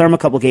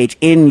thermocouple gauge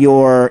in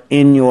your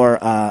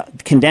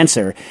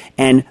condenser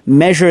and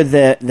measure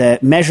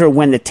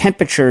when the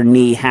temperature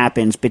knee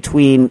happens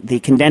between the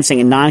condensing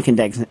and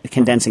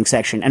non-condensing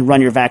section, and run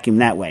your vacuum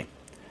that way.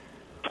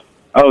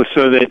 Oh,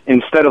 so that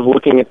instead of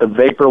looking at the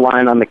vapor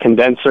line on the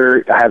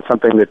condenser, I have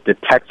something that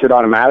detects it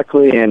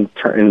automatically and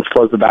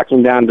slows the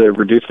vacuum down to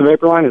reduce the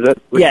vapor line? Is that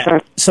what you're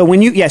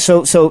saying?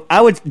 So so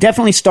I would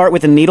definitely start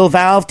with a needle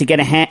valve to get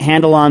a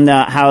handle on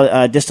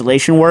how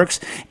distillation works,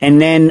 and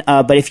then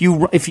but if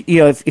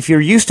you're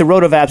used to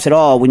Rotovaps at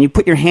all, when you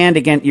put your hand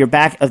against your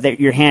back of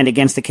your hand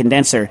against the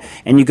condenser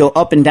and you go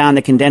up and down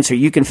the condenser,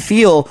 you can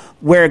feel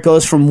where it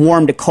goes from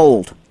warm to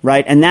cold.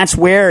 Right, and that's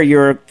where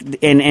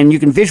and you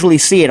can visually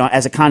see it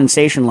as a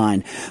condensation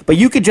line. But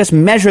you could just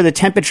measure the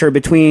temperature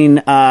between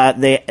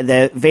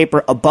the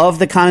vapor above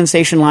the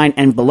condensation line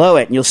and below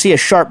it, and you'll see a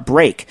sharp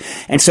break.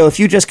 And so if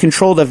you just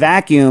control the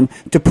vacuum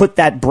to put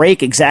that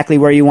break exactly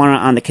where you want it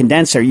on the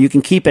condenser, you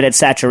can keep it at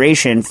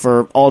saturation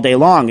for all day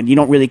long, and you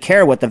don't really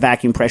care what the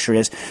vacuum pressure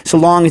is, so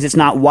long as it's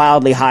not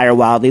wildly high or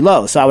wildly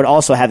low. So I would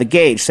also have a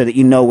gauge so that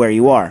you know where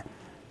you are.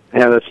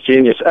 Yeah, that's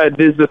genius.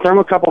 Does the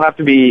thermocouple have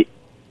to be...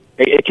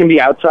 It can be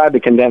outside the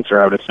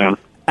condenser, I would assume.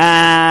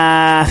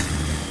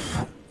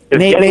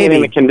 Maybe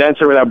in the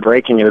condenser without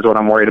breaking it is what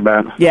I'm worried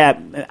about. Yeah,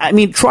 I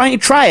mean, try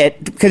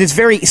it because it's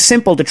very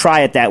simple to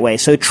try it that way.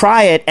 So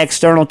try it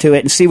external to it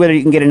and see whether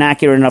you can get an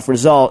accurate enough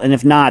result. And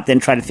if not, then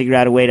try to figure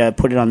out a way to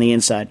put it on the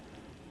inside.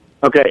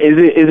 Okay,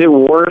 is it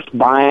worth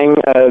buying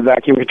a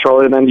vacuum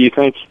controller then? Do you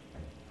think,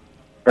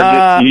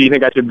 or do you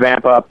think I should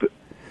vamp up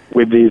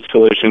with these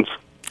solutions?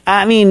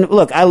 I mean,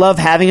 look, I love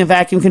having a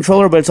vacuum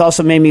controller, but it's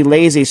also made me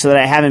lazy so that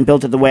I haven't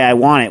built it the way I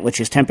want it,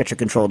 which is temperature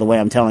control, the way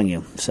I'm telling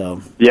you.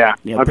 So yeah,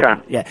 okay.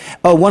 Yeah.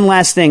 Oh, one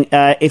last thing.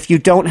 If you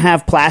don't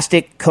have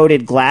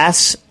plastic-coated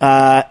glass,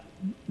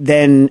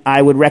 then I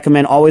would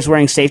recommend always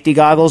wearing safety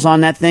goggles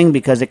on that thing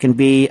because it can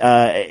be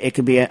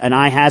an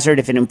eye hazard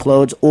if it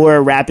implodes, or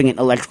wrapping it in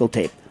electrical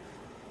tape.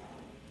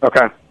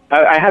 Okay.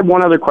 I had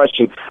one other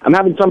question. I'm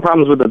having some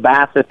problems with the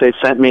bath that they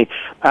sent me.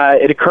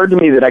 It occurred to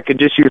me that I could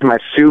just use my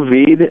sous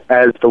vide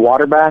as the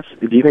water bath.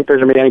 Do you think there's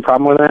going to be any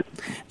problem with that?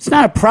 It's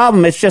not a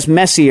problem. It's just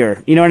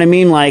messier. You know what I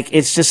mean? Like,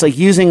 it's just like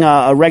using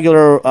a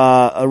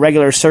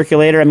regular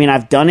circulator. I mean,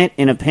 I've done it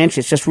in a pinch.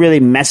 It's just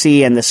really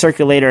messy, and the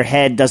circulator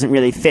head doesn't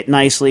really fit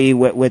nicely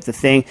with the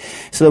thing.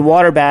 So the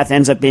water bath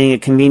ends up being a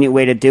convenient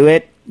way to do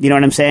it. You know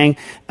what I'm saying?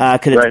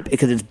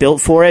 Because it's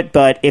built for it.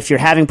 But if you're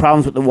having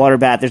problems with the water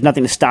bath, there's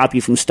nothing to stop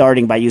you from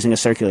starting by using a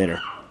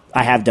circulator.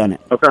 I have done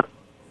it. Okay.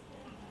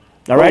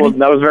 All right. Well,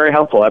 that was very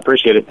helpful. I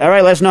appreciate it. All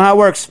right. Let us know how it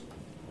works.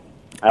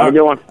 Have a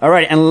good one. All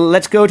right. And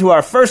let's go to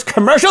our first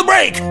commercial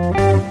break.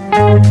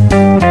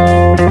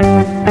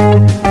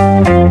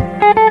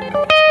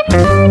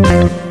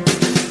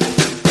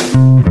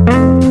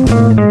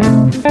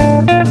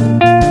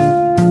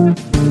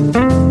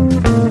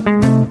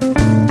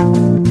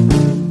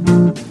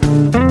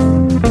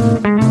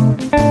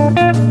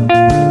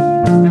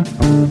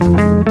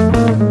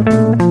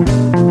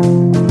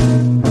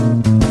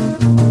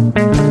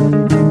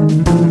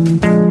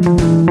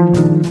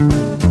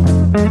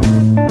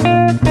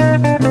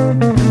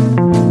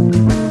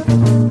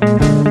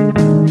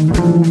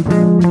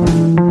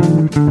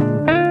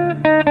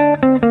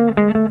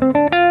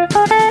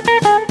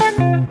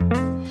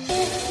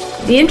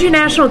 The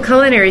International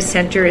Culinary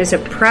Center is a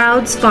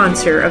proud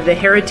sponsor of the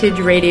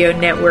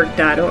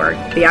HeritageRadioNetwork.org.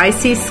 The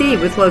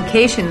ICC, with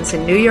locations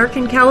in New York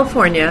and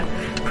California,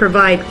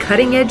 provide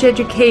cutting-edge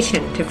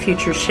education to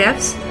future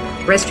chefs,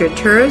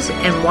 restaurateurs,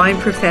 and wine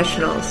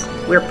professionals.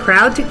 We're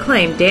proud to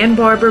claim Dan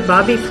Barber,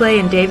 Bobby Flay,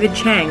 and David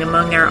Chang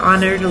among our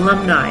honored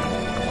alumni.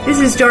 This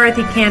is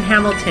Dorothy Cann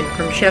Hamilton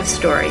from Chef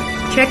Story.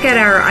 Check out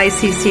our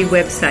ICC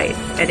website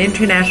at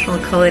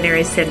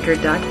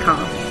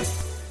internationalculinarycenter.com.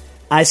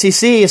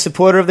 ICC, a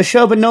supporter of the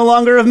show, but no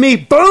longer of me.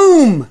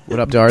 Boom! What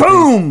up, Dorothy?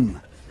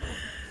 Boom!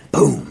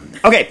 Boom.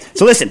 Okay,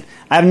 so listen,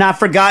 I have not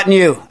forgotten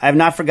you.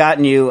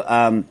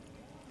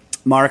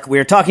 Mark. We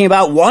are talking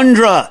about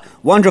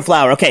Wondra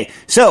flour. Okay,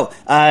 so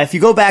if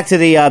you go back to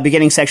the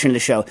beginning section of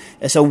the show,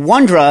 so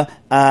Wondra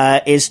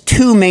is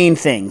two main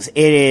things.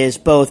 It is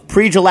both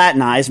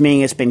pre-gelatinized,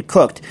 meaning it's been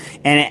cooked,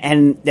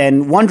 and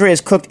then Wondra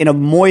is cooked in a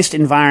moist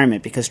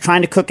environment, because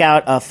trying to cook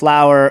out a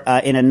flour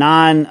in a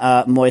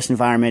non-moist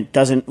environment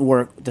doesn't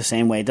work the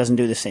same way. It doesn't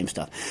do the same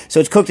stuff.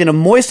 So it's cooked in a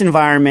moist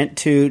environment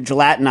to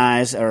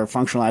gelatinize or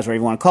functionalize, whatever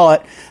you want to call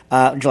it,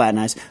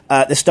 gelatinize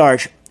the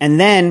starch, and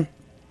then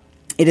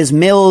it is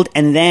milled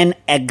and then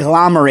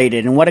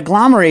agglomerated. And what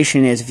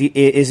agglomeration is,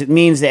 it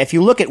means that if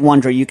you look at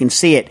Wondra, you can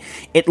see it.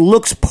 It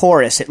looks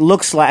porous. It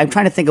looks like, I'm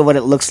trying to think of what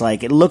it looks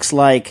like. It looks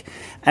like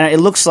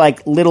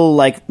little,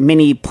 like,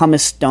 mini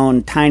pumice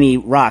stone, tiny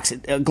rocks.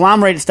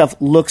 Agglomerated stuff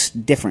looks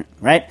different,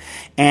 right?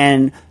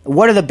 And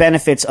what are the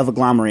benefits of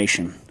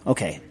agglomeration?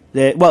 Okay.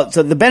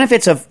 So the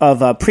benefits of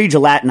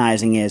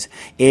pre-gelatinizing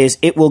is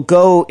it will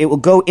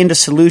go into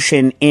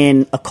solution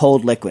in a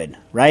cold liquid,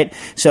 right?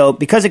 So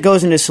because it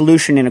goes into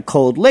solution in a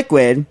cold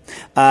liquid,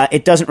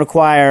 it doesn't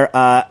require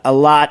a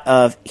lot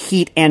of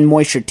heat and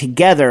moisture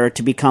together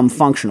to become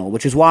functional,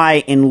 which is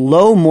why in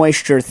low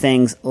moisture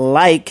things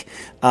like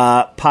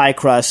pie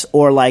crusts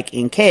or like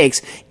in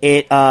cakes,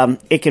 it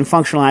can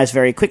functionalize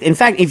very quickly. In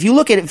fact, if you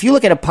look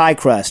at a pie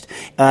crust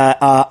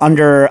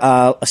under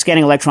a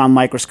scanning electron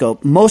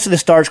microscope, most of the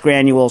starch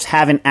granules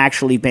haven't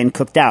actually been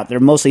cooked out. They're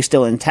mostly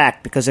still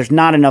intact because there's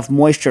not enough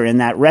moisture in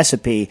that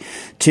recipe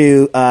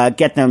to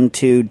get them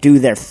to do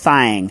their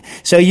thing.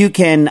 So you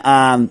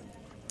can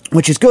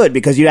which is good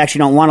because you actually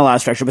don't want a lot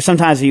of structure. But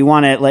sometimes you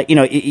want to, like, you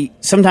know,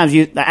 sometimes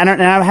you.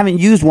 I haven't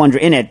used Wondra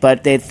in it,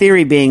 but the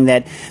theory being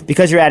that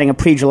because you're adding a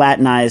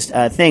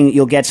pre-gelatinized thing,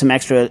 you'll get some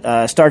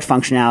extra starch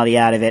functionality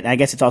out of it. And I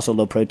guess it's also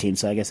low protein,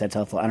 so I guess that's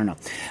helpful. I don't know.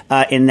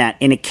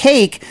 In a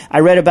cake, I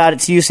read about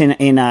its use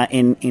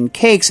in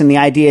cakes, and the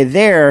idea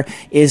there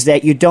is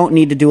that you don't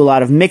need to do a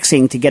lot of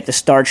mixing to get the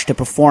starch to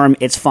perform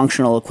its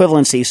functional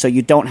equivalency, so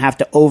you don't have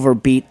to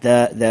overbeat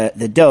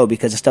the dough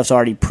because the stuff's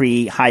already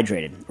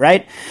pre-hydrated,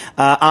 right?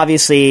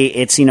 Obviously,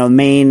 its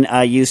main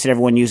use that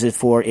everyone uses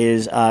for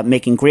is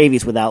making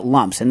gravies without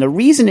lumps. And the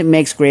reason it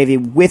makes gravy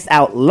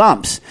without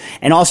lumps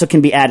and also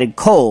can be added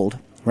cold,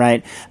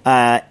 right,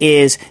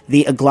 is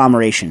the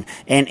agglomeration.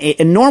 And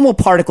normal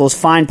particles,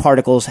 fine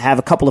particles, have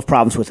a couple of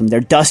problems with them. They're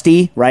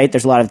dusty, right?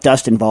 There's a lot of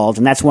dust involved,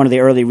 and that's one of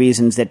the early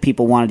reasons that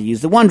people wanted to use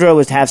the Wondra,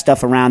 was to have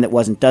stuff around that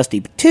wasn't dusty.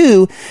 But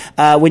two,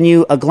 when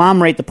you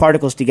agglomerate the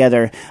particles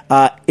together,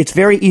 it's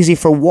very easy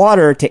for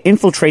water to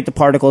infiltrate the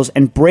particles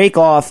and break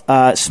off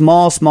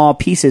small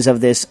pieces of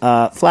this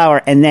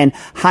flour and then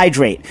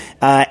hydrate.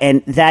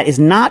 And that is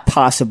not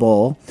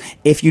possible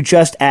if you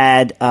just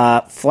add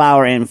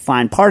flour and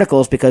fine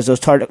particles, because those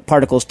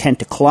particles tend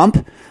to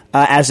clump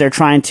as they're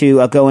trying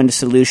to go into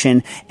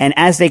solution. And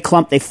as they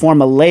clump, they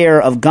form a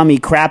layer of gummy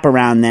crap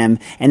around them.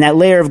 And that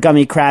layer of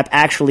gummy crap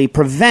actually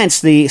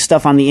prevents the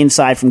stuff on the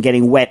inside from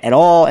getting wet at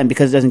all. And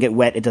because it doesn't get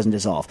wet, it doesn't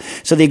dissolve.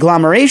 So the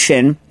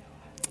agglomeration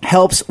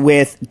helps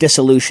with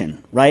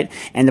dissolution, right?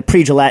 And the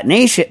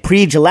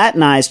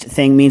pre-gelatinized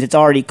thing means it's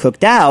already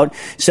cooked out,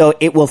 so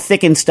it will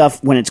thicken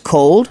stuff when it's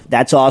cold.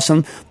 That's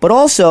awesome. But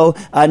also,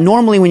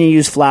 normally when you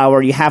use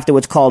flour, you have to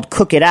what's called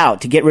cook it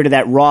out to get rid of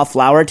that raw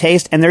flour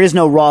taste, and there is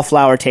no raw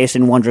flour taste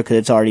in Wondra because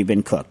it's already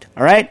been cooked,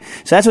 all right?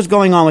 So that's what's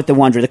going on with the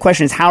Wondra. The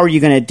question is, how are you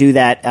going to do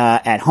that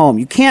at home?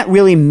 You can't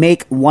really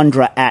make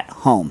Wondra at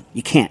home.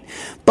 You can't.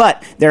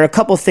 But there are a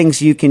couple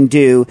things you can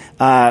do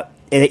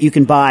that you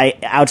can buy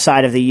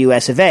outside of the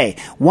US of A.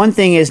 One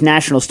thing is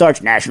National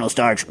Starch. National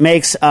Starch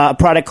makes a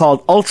product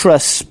called Ultra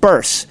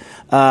Spurse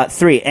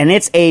 3, and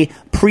it's a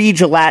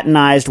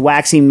pre-gelatinized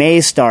waxy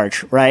maize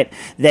starch, right,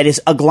 that is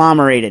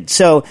agglomerated.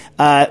 So,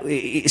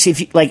 see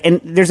if you,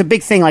 and there's a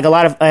big thing, like a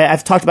lot of,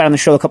 I've talked about it on the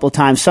show a couple of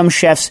times, some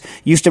chefs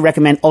used to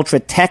recommend Ultra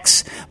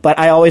Tex, but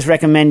I always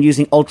recommend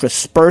using Ultra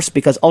Spurse,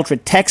 because Ultra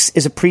Tex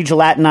is a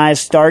pre-gelatinized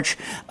starch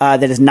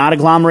that is not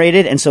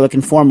agglomerated, and so it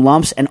can form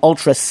lumps, and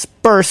Ultra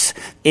Spurse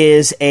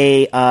is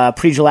a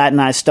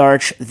pre-gelatinized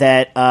starch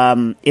that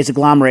is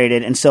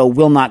agglomerated, and so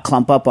will not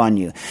clump up on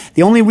you.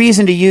 The only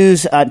reason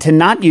to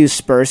not use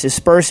Spurse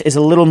is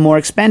a little more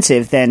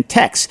expensive than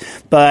Tex,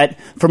 but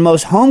for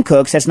most home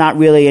cooks, that's not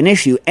really an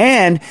issue.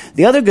 And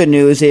the other good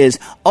news is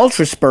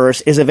Ultra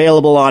Spurse is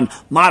available on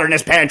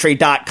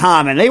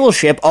modernistpantry.com, and they will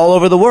ship all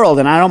over the world.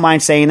 And I don't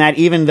mind saying that,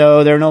 even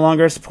though they're no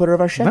longer a supporter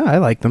of our show. No, I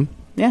like them.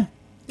 Yeah.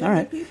 All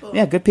right.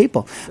 Yeah, good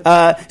people.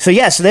 So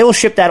they will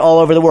ship that all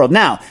over the world.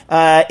 Now,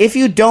 if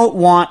you don't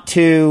want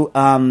to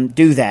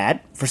do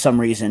that for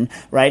some reason,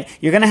 right,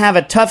 you're going to have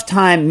a tough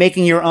time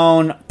making your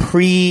own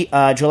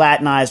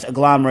pre-gelatinized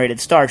agglomerated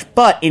starch.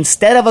 But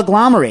instead of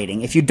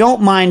agglomerating, if you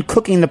don't mind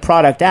cooking the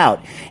product out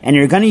and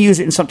you're going to use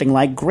it in something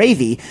like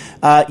gravy,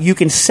 you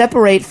can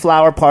separate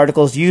flour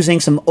particles using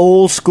some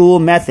old school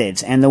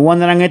methods. And the one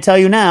that I'm going to tell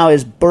you now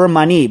is beurre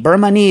manie. Beurre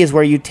manie is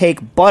where you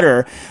take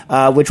butter,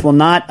 which will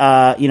not,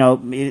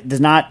 it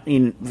does not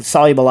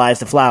solubilize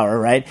the flour,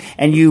 right?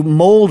 And you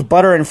mold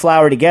butter and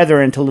flour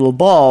together into little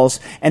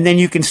balls, and then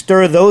you can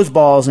stir those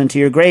balls into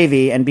your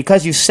gravy. And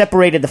because you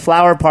separated the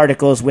flour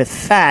particles with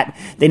fat,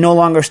 they no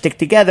longer stick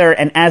together,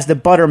 and as the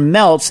butter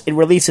melts, it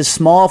releases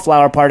small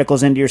flour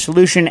particles into your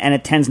solution, and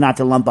it tends not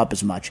to lump up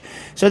as much.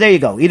 So there you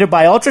go. Either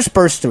buy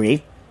Ultraspurs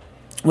 3,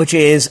 which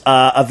is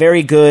a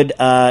very good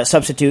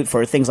substitute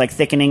for things like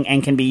thickening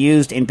and can be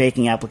used in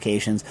baking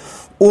applications,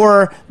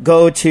 or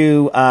go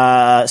to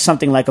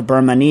something like a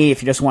beurre manie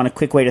if you just want a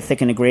quick way to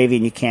thicken a gravy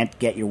and you can't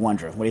get your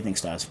Wonder. What do you think,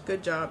 Stas?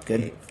 Good job,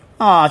 Good. Dave.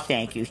 Oh,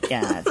 thank you,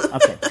 Stas.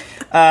 Okay.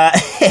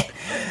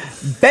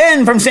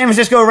 Ben from San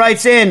Francisco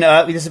writes in.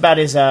 This is about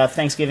his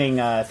Thanksgiving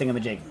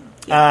thingamajig.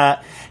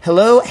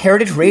 Hello,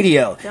 Heritage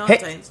Radio.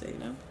 Valentine's Day,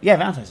 no? Yeah,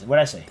 Valentine's Day. What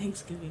did I say?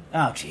 Thanksgiving.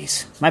 Oh,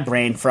 jeez. My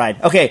brain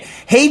fried. Okay.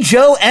 Hey,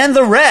 Joe and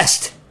the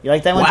rest. You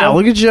like that one, Joe? Wow,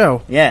 look at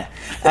Joe. Yeah.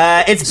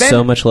 It's Ben.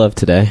 So much love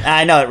today.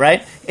 I know it,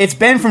 right? It's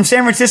Ben from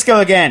San Francisco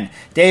again.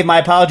 Dave, my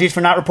apologies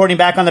for not reporting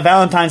back on the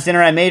Valentine's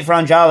dinner I made for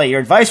Anjali. Your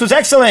advice was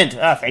excellent.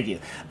 Thank you.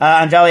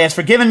 Anjali has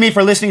forgiven me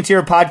for listening to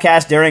your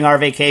podcast during our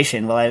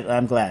vacation. Well,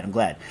 I'm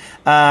glad.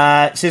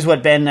 This is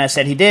what Ben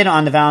said he did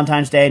on the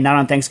Valentine's Day, not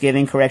on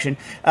Thanksgiving, correction.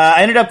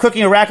 I ended up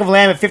cooking a rack of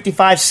lamb at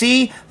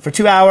 55C for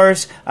 2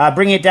 hours,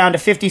 bringing it down to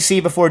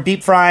 50C before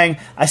deep frying.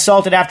 I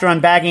salted after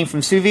unbagging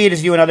from sous vide,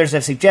 as you and others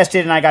have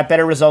suggested, and I got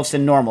better results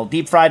than normal.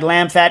 Deep fried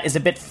lamb fat is a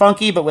bit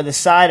funky, but with a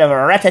side of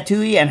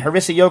ratatouille and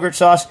harissa yogurt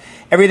sauce,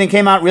 everything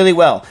came out really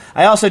well.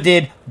 I also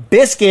did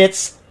biscuit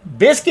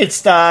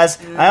stars.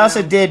 I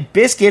also did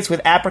biscuits with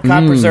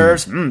apricot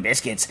preserves,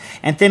 biscuits,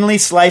 and thinly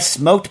sliced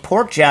smoked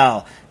pork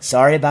jowl.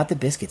 Sorry about the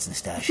biscuits,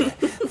 Nastasia.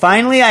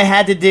 Finally, I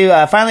tried to do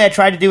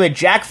a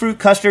jackfruit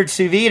custard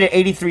sous vide at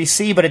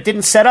 83C, but it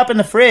didn't set up in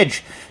the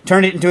fridge.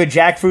 Turned it into a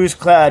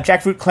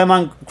jackfruit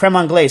creme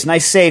anglaise.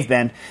 Nice save,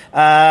 Ben.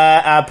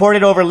 Poured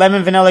it over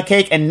lemon vanilla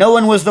cake, and no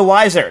one was the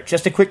wiser.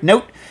 Just a quick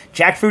note.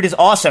 Jackfruit is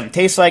awesome.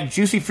 Tastes like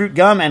juicy fruit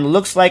gum and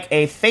looks like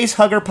a face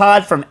hugger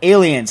pod from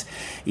Aliens.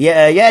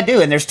 Yeah, I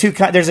do. And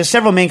there's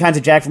several main kinds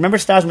of jackfruit. Remember,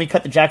 Stas, when we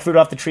cut the jackfruit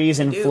off the trees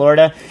in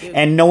Florida,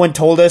 and no one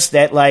told us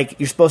that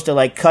you're supposed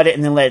to cut it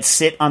and then let it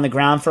sit on the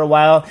ground for a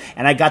while.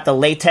 And I got the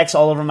latex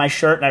all over my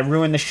shirt, and I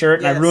ruined the shirt,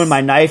 and I ruined my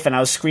knife, and I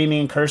was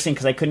screaming and cursing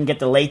because I couldn't get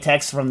the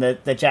latex from the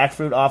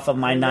jackfruit off of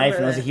my knife,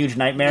 and it was a huge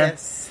nightmare.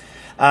 Yes.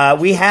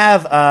 We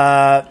have,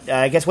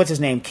 I guess, what's his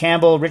name?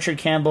 Richard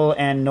Campbell,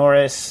 and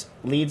Norris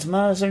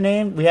Leedsma is their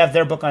name. We have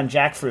their book on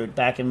jackfruit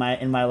back in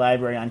my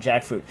library on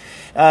jackfruit.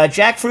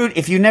 Jackfruit,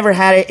 if you've never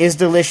had it, is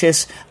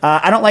delicious.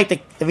 I don't like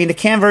the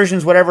canned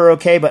versions, whatever,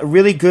 okay, but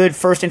really good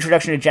first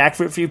introduction to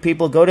jackfruit for you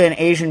people. Go to an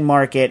Asian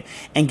market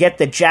and get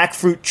the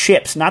jackfruit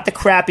chips, not the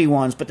crappy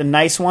ones, but the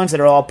nice ones that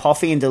are all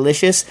puffy and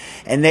delicious,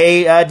 and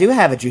they do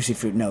have a juicy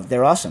fruit note.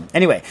 They're awesome.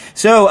 Anyway,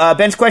 so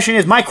Ben's question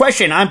is my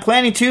question. I'm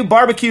planning to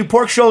barbecue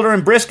pork shoulder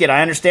and brisket.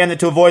 I understand that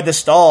to avoid the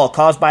stall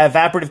caused by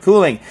evaporative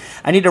cooling,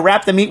 I need to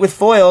wrap the meat with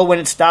foil when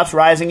it stops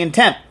rising in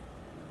temp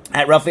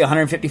at roughly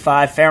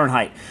 155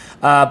 Fahrenheit.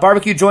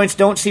 Barbecue joints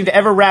don't seem to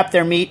ever wrap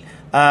their meat,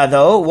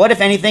 though. What,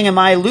 if anything, am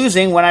I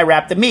losing when I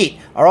wrap the meat?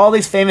 Are all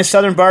these famous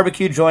southern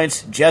barbecue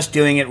joints just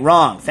doing it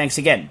wrong? Thanks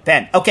again,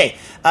 Ben. Okay,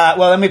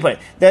 well, let me put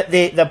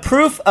it. The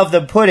proof of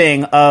the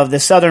pudding of the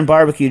southern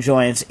barbecue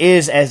joints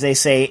is, as they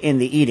say, in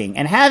the eating.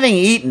 And having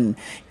eaten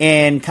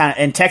in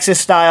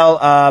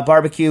Texas-style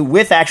barbecue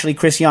with actually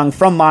Chris Young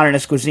from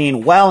Modernist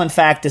Cuisine, while in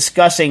fact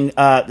discussing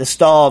the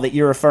stall that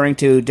you're referring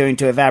to due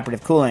to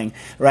evaporative cooling,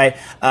 right?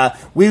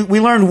 We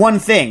learned one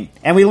thing,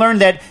 and we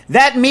learned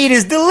that meat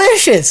is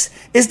delicious.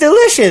 It's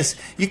delicious.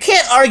 You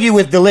can't argue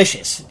with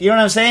delicious. You know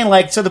what I'm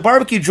saying? So the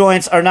barbecue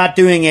joints are not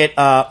doing it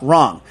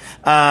wrong.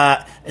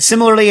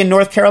 Similarly, in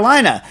North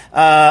Carolina,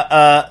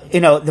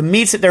 the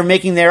meats that they're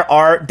making there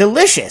are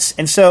delicious.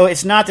 And so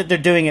it's not that they're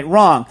doing it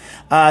wrong.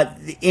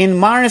 In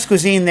Modernist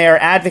Cuisine, they're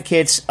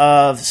advocates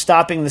of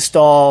stopping the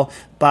stall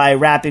by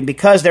wrapping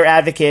because they're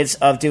advocates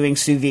of doing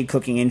sous vide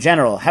cooking in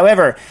general.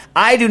 However,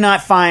 I do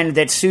not find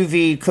that sous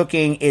vide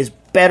cooking is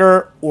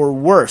better or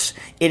worse.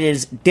 It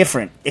is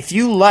different. If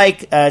you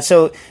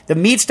so the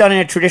meats done in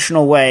a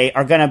traditional way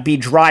are going to be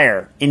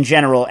drier in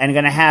general and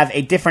going to have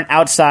a different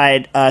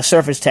outside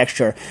surface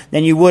texture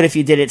than you would if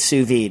you did it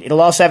sous vide.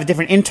 It'll also have a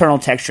different internal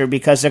texture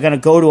because they're going to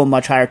go to a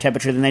much higher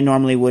temperature than they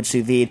normally would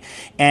sous vide,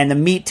 and the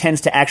meat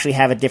tends to actually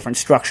have a different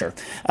structure.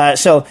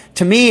 So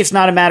to me, it's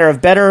not a matter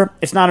of better,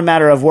 it's not a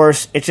matter of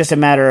worse, it's just a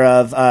matter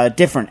of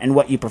different and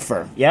what you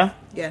prefer. Yeah?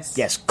 Yes.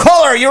 Yes.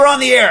 Caller, you're on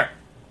the air.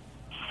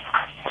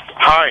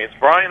 Hi, it's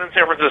Brian in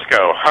San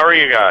Francisco. How are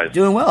you guys?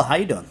 Doing well. How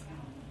you doing?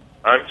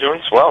 I'm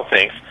doing swell,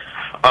 thanks.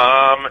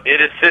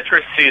 It is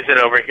citrus season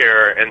over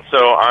here, and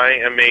so I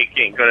am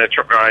going to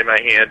try my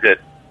hand at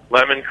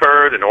lemon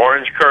curd and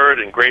orange curd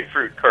and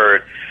grapefruit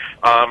curd.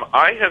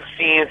 I have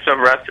seen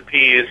some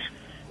recipes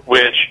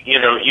which,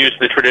 use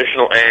the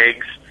traditional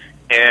eggs,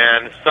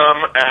 and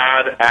some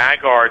add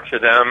agar to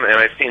them, and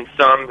I've seen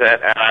some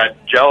that add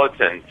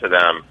gelatin to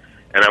them.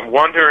 And I'm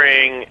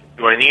wondering,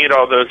 do I need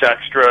all those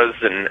extras,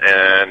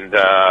 and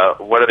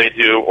what do they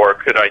do, or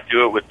could I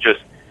do it with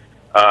just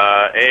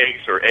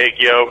eggs or egg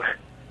yolk?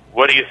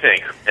 What do you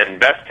think? And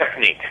best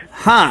technique?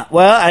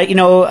 Well,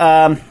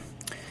 let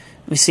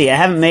me see. I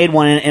haven't made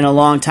one in a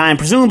long time.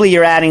 Presumably,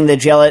 you're adding the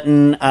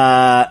gelatin.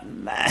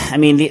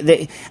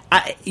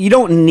 You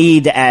don't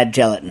need to add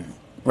gelatin,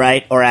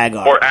 right? Or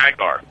agar. Or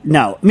agar.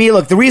 No.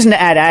 Look, the reason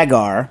to add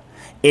agar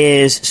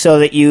is so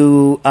that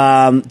you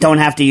don't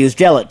have to use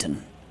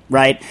gelatin,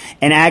 right?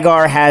 And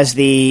agar has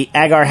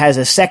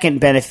a second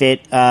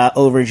benefit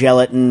over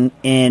gelatin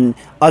in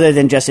other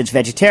than just it's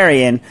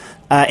vegetarian.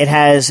 It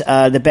has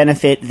the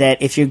benefit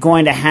that if you're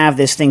going to have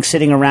this thing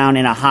sitting around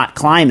in a hot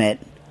climate,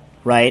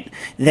 right,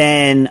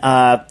 then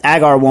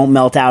agar won't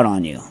melt out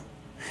on you.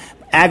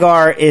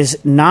 Agar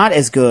is not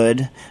as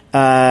good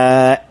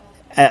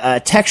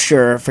a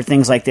texture for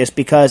things like this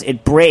because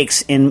it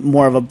breaks in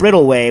more of a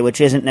brittle way,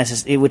 which isn't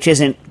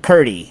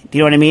curdy. Do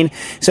you know what I mean?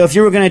 So if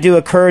you were going to do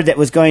a curd that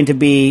was going to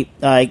be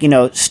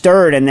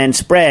stirred and then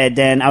spread,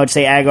 then I would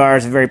say agar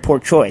is a very poor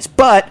choice.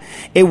 But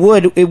it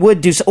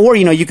would do, or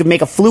you could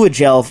make a fluid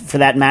gel for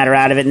that matter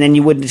out of it, and then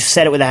you would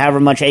set it with however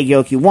much egg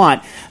yolk you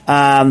want.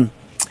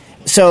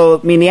 So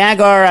the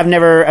agar I've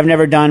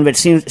never done,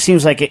 but it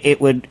seems like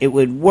it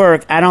would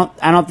work. I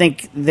don't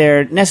think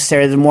they're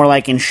necessary. They're more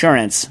like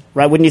insurance,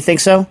 right? Wouldn't you think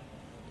so?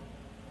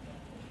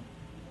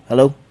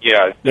 Hello?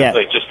 Yeah.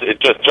 Just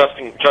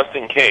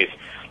in case.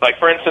 Like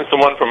for instance, the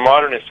one from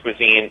Modernist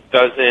Cuisine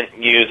doesn't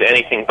use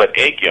anything but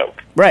egg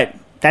yolk. Right.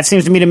 That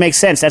seems to me to make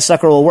sense. That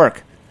sucker will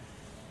work.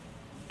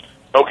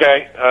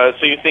 Okay,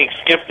 so you think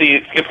skip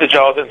the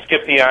gelatin,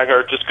 skip the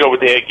agar, just go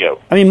with the egg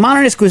yolk.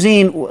 Modernist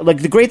Cuisine,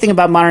 like the great thing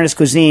about Modernist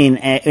Cuisine,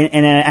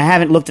 and I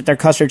haven't looked at their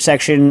custard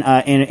section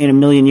in a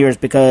million years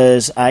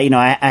because I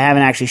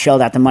haven't actually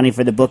shelled out the money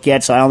for the book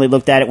yet, so I only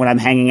looked at it when I'm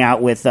hanging out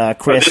with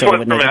Chris. This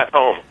one's from At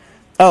Home.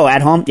 Oh,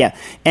 At Home, yeah.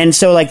 And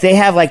so, they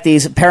have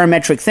these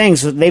parametric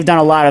things. They've done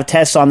a lot of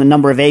tests on the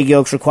number of egg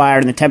yolks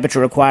required and the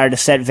temperature required to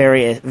set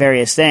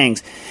various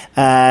things.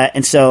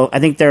 And so, I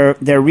think their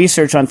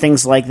research on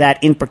things like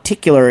that, in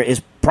particular,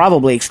 is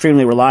probably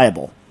extremely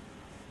reliable.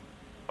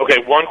 Okay,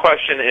 one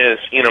question is,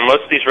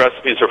 most of these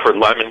recipes are for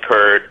lemon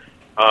curd,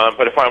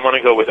 but if I want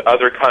to go with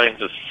other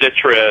kinds of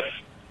citrus,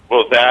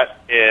 will that,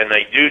 and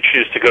I do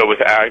choose to go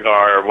with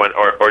agar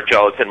or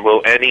gelatin,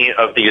 will any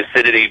of the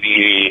acidity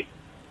be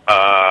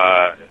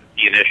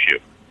an issue?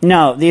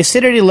 No, the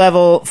acidity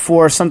level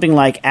for something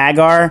like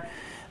agar,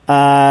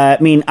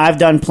 I've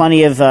done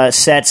plenty of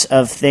sets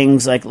of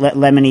things like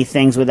lemony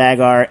things with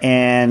agar,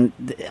 and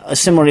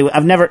similarly,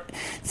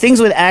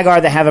 things with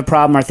agar that have a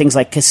problem are things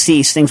like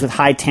cassis, things with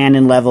high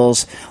tannin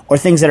levels, or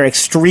things that are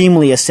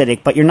extremely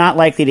acidic, but you're not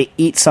likely to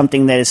eat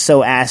something that is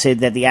so acid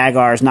that the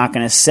agar is not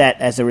going to set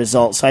as a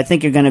result. So I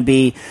think you're going to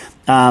be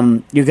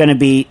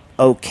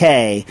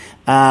okay.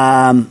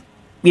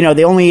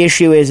 The only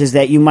issue is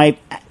that you might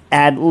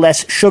add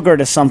less sugar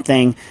to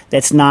something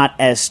that's not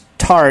as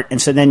tart,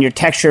 and so then your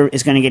texture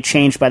is going to get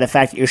changed by the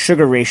fact that your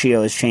sugar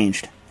ratio has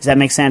changed. Does that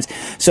make sense?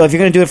 So if you're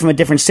going to do it from a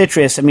different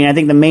citrus, I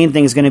think the main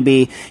thing is going to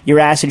be your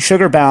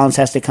acid-sugar balance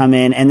has to come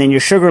in, and then your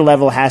sugar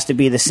level has to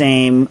be the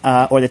same,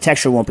 or the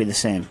texture won't be the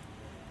same.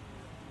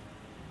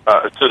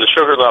 So the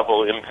sugar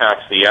level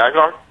impacts the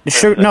agar?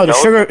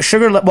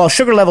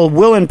 Sugar level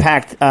will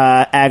impact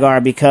agar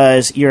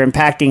because you're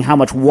impacting how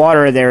much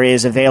water there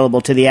is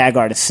available to the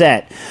agar to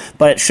set.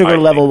 But sugar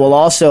level will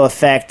also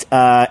affect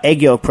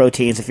egg yolk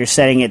proteins if you're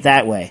setting it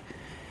that way.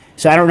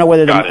 So I don't know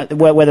whether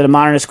the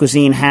Modernist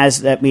Cuisine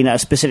has a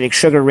specific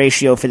sugar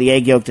ratio for the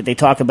egg yolk that they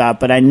talk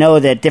about, but I know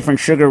that different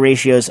sugar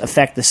ratios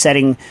affect the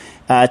setting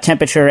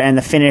temperature and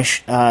the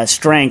finish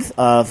strength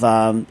of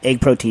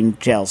egg protein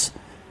gels.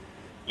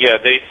 Yeah,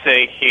 they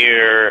say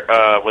here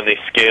when they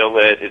scale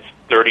it, it's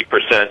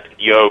 30%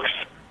 yolks,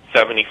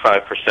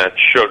 75%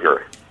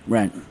 sugar.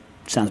 Right.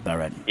 Sounds about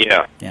right.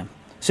 Yeah. Yeah.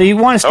 So you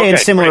want to stay in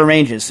similar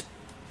ranges.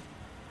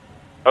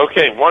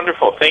 Okay,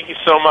 wonderful. Thank you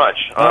so much.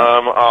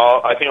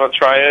 I think I'll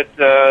try it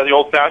the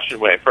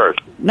old-fashioned way first.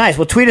 Nice.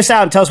 Well, tweet us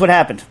out and tell us what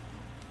happened.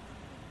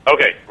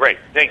 Okay, great.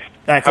 Thanks.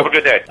 All right, cool. Have a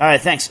good day. All right,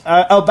 thanks.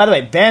 By the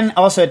way, Ben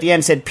also at the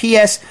end said,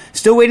 P.S.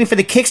 Still waiting for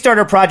the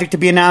Kickstarter project to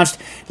be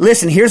announced.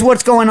 Listen, here's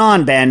what's going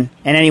on, Ben,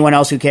 and anyone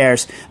else who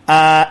cares.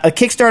 A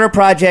Kickstarter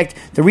project,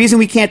 the reason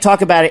we can't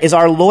talk about it is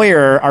our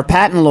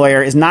patent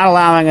lawyer, is not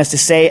allowing us to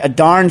say a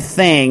darn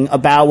thing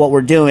about what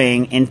we're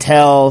doing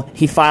until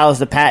he files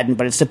the patent,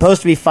 but it's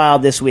supposed to be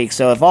filed this week.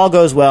 So if all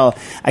goes well,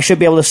 I should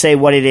be able to say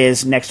what it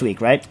is next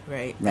week, right?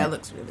 Right. That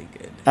looks really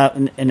good.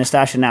 And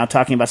Nastasha now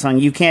talking about something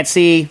you can't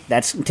see.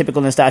 That's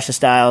typical Nastasha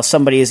style.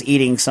 somebody is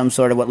eating some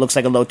sort of what looks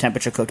like a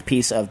low-temperature cooked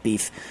piece of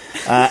beef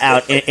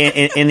out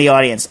in the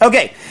audience.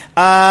 Okay,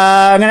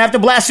 I'm going to have to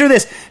blast through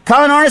this.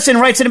 Colin Arneson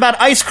writes in about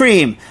ice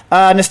cream.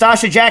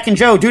 Nastasha, Jack, and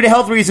Joe, due to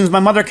health reasons, my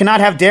mother cannot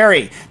have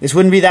dairy. This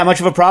wouldn't be that much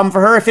of a problem for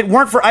her if it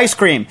weren't for ice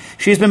cream.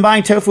 She's been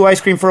buying tofu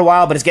ice cream for a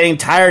while, but is getting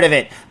tired of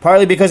it,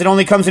 partly because it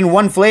only comes in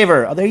one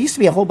flavor. Oh, there used to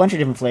be a whole bunch of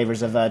different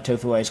flavors of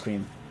tofu ice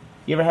cream.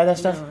 You ever had that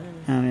stuff? No.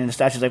 And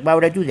Nastasha's like, why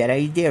would I do that? I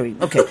eat dairy.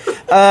 Okay.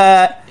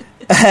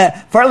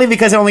 Partly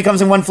because it only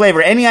comes in one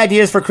flavor. Any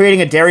ideas for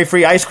creating a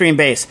dairy-free ice cream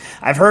base?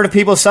 I've heard of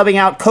people subbing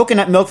out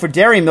coconut milk for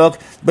dairy milk,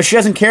 but she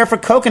doesn't care for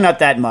coconut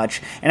that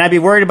much, and I'd be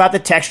worried about the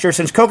texture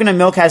since coconut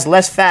milk has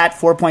less fat,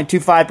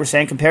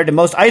 4.25%, compared to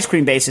most ice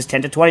cream bases,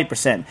 10 to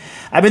 20%.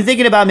 I've been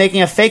thinking about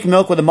making a fake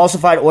milk with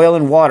emulsified oil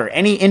and water.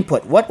 Any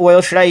input? What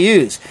oil should I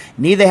use?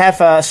 Need they have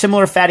a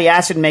similar fatty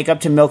acid makeup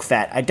to milk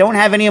fat? I don't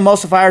have any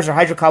emulsifiers or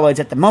hydrocolloids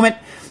at the moment,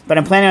 but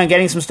I'm planning on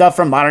getting some stuff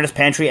from Modernist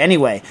Pantry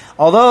anyway.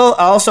 Although,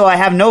 also, I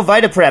have no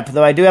VitaPrep,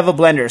 though I do have a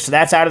blender, so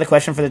that's out of the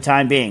question for the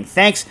time being.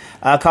 Thanks,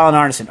 Colin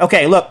Arneson.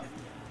 Okay, look,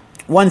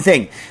 one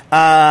thing.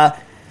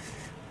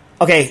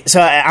 Okay,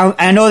 so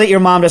I know that your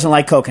mom doesn't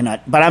like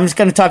coconut, but I'm just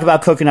going to talk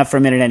about coconut for a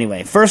minute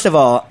anyway. First of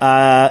all,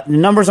 the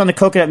numbers on the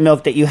coconut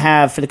milk that you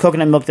have for the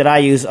coconut milk that I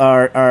use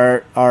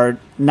are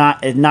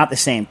not the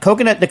same.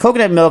 The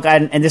coconut milk,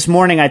 and this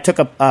morning I took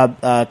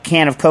a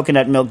can of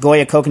coconut milk,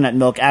 Goya coconut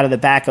milk, out of the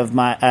back of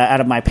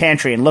my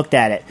pantry and looked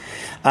at it.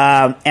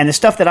 And the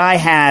stuff that I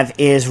have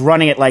is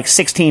running at like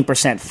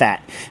 16%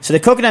 fat. So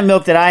the coconut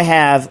milk that I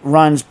have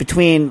runs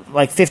between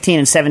like 15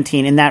 and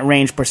 17 in that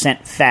range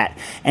percent fat,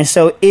 and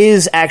so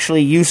is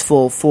actually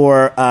useful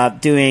for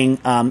doing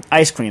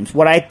ice creams.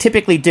 What I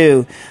typically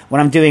do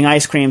when I'm doing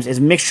ice creams is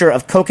a mixture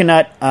of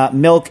coconut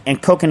milk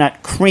and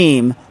coconut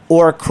cream,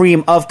 or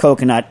cream of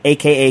coconut,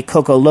 a.k.a.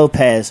 Coco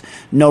Lopez,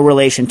 no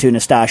relation to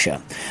Nastasha.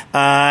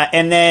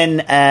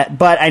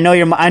 But I know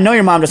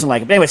your mom doesn't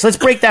like it. But anyway, so let's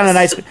break down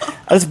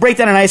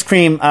an ice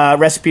cream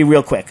recipe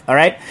real quick. All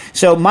right.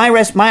 So my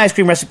ice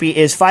cream recipe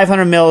is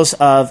 500 mils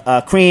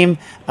of cream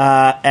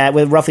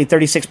with roughly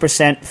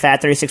 36% fat,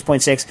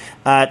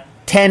 36.6.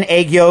 10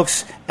 egg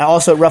yolks,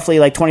 also roughly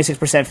like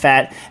 26%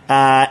 fat,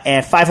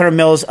 and 500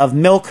 mils of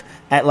milk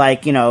at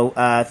like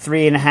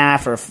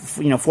 3.5 or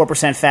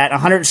 4% fat,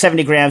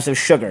 170 grams of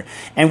sugar.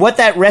 And what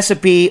that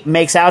recipe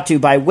makes out to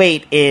by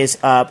weight is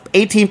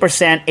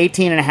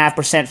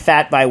 18.5%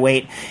 fat by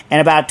weight, and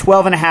about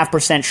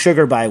 12.5%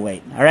 sugar by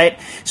weight. All right.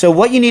 So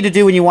what you need to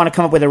do when you want to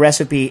come up with a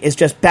recipe is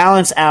just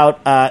balance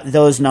out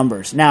those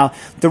numbers. Now,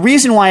 the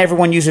reason why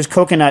everyone uses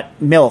coconut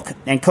milk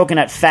and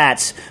coconut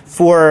fats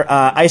for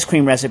ice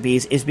cream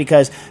recipes is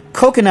because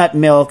coconut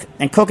milk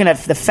and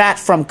the fat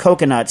from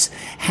coconuts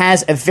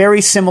has a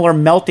very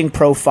similar melting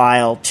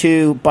profile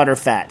to butter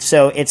fat.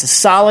 So it's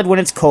solid when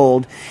it's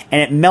cold, and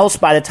it melts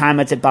by the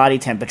time it's at body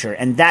temperature.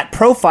 And that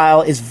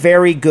profile is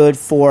very good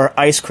for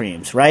ice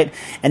creams, right?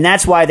 And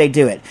that's why they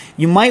do it.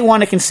 You might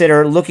want to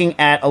consider looking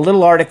at a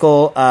little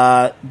article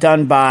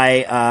done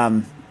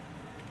by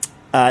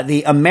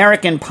the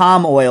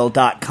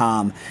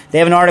AmericanPalmOil.com. They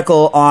have an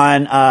article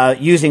on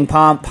using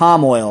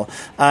palm oil,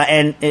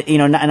 and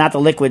not the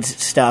liquid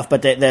stuff,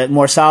 but the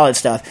more solid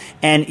stuff.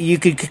 And you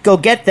could go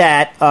get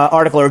that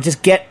article, or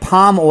just get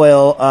palm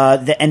oil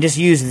and just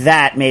use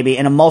that maybe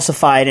and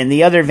emulsify it. And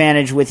the other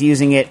advantage with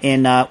using it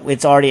in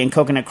it's already in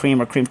coconut cream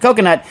or creamed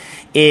coconut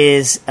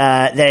is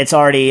that it's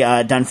already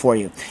done for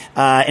you.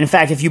 In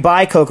fact, if you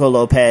buy Coco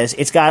Lopez,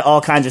 it's got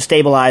all kinds of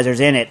stabilizers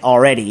in it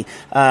already,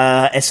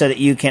 so that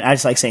you can. I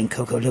just like saying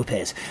Coco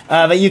Lopez,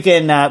 but you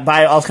can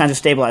buy all kinds of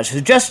stabilizers. So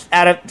just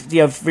out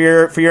of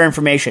for your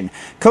information,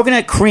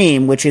 coconut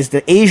cream, which is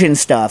the Asian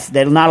stuff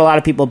that not a lot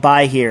of people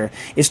buy here,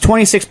 is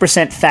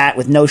 26% fat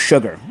with no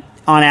sugar.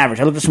 On average.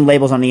 I looked at some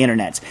labels on the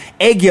internet.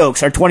 Egg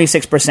yolks are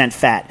 26%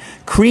 fat.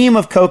 Cream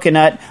of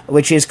coconut,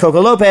 which is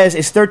Coco Lopez,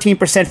 is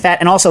 13%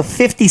 fat and also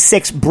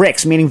 56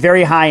 bricks, meaning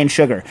very high in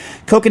sugar.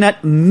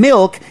 Coconut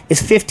milk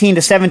is 15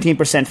 to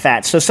 17%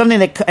 fat. So something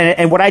that,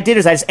 and what I did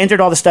is I just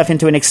entered all the stuff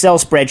into an Excel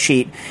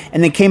spreadsheet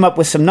and then came up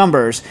with some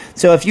numbers.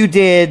 So if you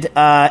did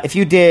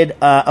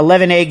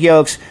 11 egg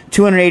yolks,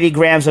 280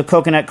 grams of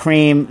coconut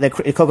cream, the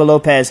Coco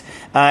Lopez,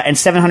 and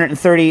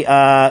 730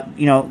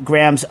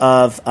 grams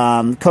of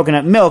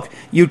coconut milk,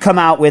 you'd come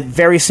out with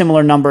very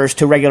similar numbers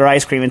to regular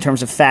ice cream in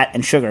terms of fat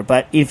and sugar.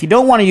 But if you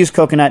don't want to use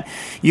coconut,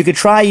 you could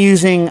try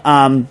using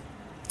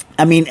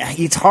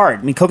it's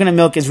hard. Coconut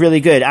milk is really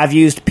good. I've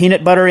used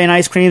peanut butter in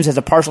ice creams as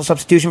a partial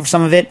substitution for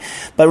some of it.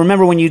 But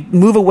remember, when you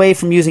move away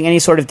from using any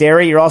sort of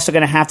dairy, you're also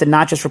going to have to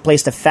not just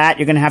replace the fat,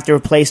 you're going to have to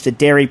replace the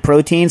dairy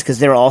proteins because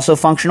they're also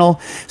functional.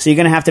 So you're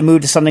going to have to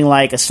move to something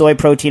like a soy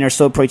protein or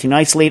soy protein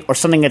isolate, or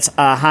something that's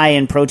high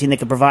in protein that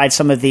can provide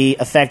some of the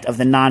effect of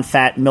the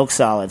non-fat milk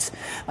solids.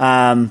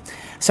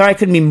 Sorry I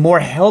couldn't be more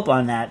help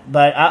on that,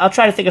 but I'll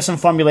try to think of some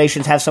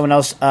formulations, have someone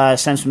else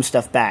send some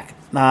stuff back.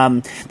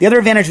 The other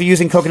advantage of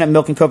using coconut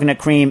milk and coconut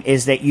cream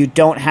is that you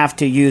don't have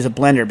to use a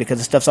blender because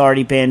the stuff's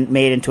already been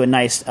made into a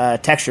nice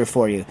texture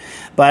for you.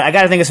 But I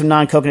got to think of some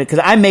non-coconut,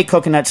 because I make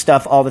coconut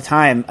stuff all the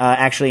time,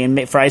 actually,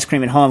 and for ice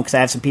cream at home, because I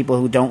have some people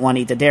who don't want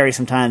to eat the dairy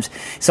sometimes.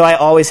 So I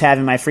always have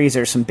in my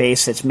freezer some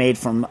base that's made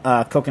from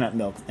coconut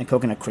milk and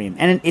coconut cream.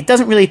 And it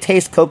doesn't really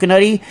taste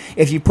coconutty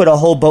if you put a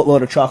whole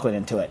boatload of chocolate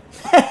into it.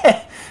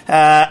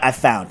 I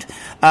found.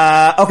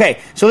 Okay,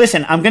 so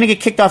listen, I'm going to get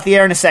kicked off the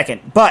air in a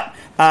second. But,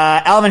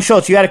 Alvin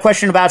Schultz, you had a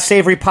question about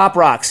Savory Pop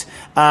Rocks.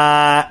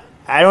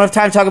 I don't have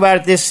time to talk about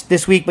it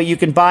this week, but you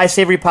can buy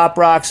Savory Pop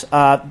Rocks,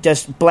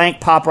 just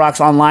blank Pop Rocks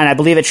online. I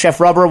believe it's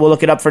Chef Rubber. We'll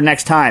look it up for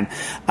next time.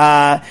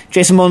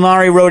 Jason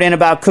Molinari wrote in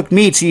about cooked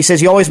meats. He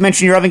says, you always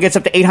mention your oven gets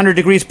up to 800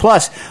 degrees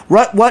plus.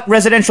 What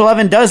residential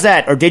oven does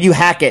that? Or did you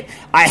hack it?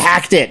 I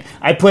hacked it.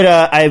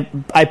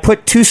 I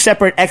put two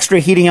separate extra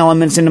heating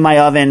elements into my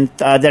oven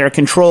that are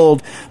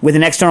controlled with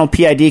an external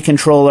PID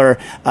controller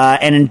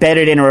and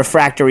embedded in a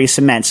refractory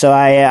cement. So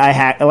I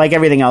hacked, like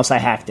everything else, I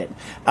hacked it.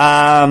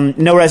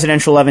 No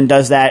residential oven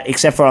does that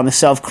except for on the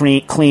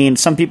self-clean.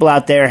 Some people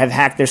out there have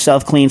hacked their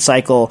self-clean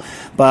cycle,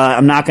 but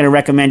I'm not going to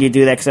recommend you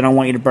do that because I don't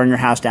want you to burn your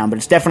house down. But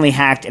it's definitely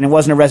hacked, and it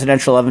wasn't a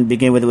residential oven to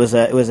begin with.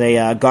 It was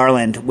a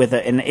Garland with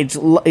and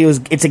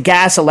it's a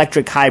gas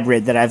electric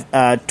hybrid that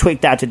I've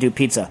tweaked out to do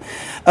pizza.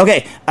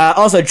 Okay.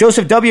 Also,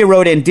 Joseph W.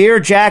 wrote in, Dear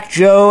Jack,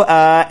 Joe,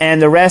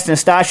 and the rest,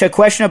 Nastasha,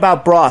 question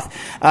about broth.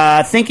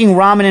 Thinking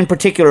ramen in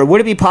particular,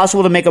 would it be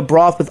possible to make a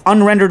broth with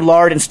unrendered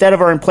lard instead of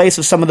or in place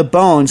of some of the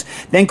bones,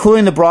 then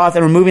cooling the broth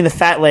and removing the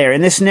fat layer?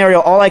 In this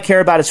scenario, all I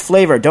care about is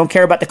flavor. Don't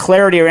care about the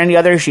clarity or any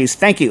other issues.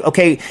 Thank you.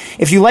 Okay,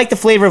 if you like the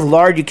flavor of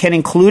lard, you can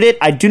include it.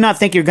 I do not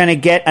think you're going to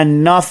get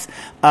enough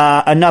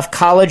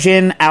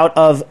collagen out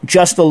of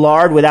just the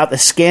lard without the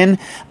skin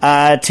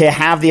to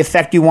have the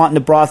effect you want in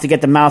the broth to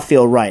get the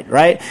mouthfeel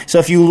right? So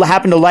if you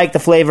happen to like the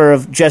flavor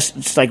of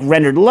just like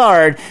rendered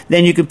lard,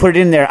 then you can put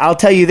it in there. I'll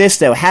tell you this,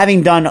 though.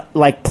 Having done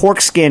like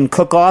pork skin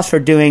cook-offs for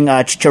doing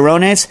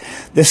chicharrones,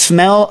 the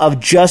smell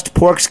of just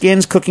pork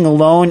skins cooking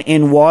alone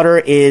in water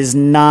is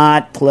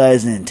not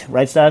pleasant.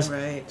 Right, Stas?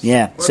 Right.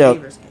 Yeah. Or so.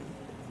 beaver skin.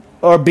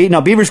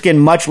 Beaver skin,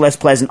 much less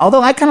pleasant.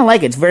 Although I kind of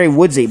like it. It's very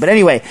woodsy. But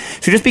anyway,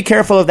 so just be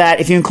careful of that.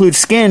 If you include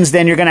skins,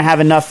 then you're going to have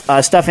enough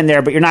stuff in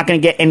there, but you're not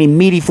going to get any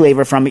meaty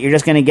flavor from it. You're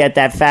just going to get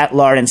that fat,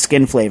 lard, and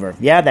skin flavor.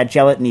 Yeah, that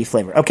gelatiny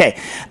flavor. Okay.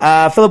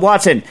 Philip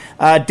Watson,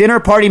 dinner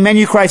party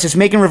menu crisis,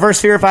 making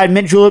reverse verified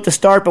mint julep to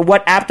start, but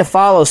what app to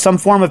follow? Some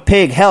form of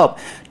pig. Help.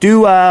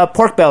 Do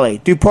pork belly.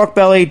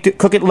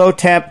 Cook it low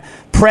temp.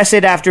 Press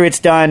it after it's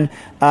done.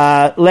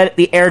 Let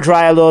the air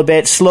dry a little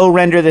bit. Slow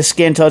render the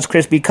skin till it's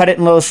crispy. Cut it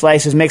in little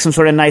slices. Make some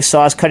sort of nice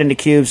sauce. Cut into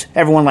cubes.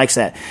 Everyone likes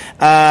that.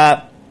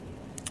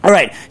 All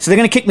right, so they're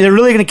going to kick me. They're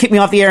really going to kick me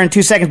off the air in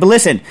 2 seconds. But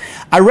listen,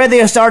 I read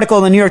this article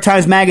in the New York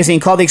Times Magazine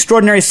called "The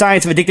Extraordinary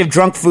Science of Addictive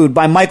Junk Food"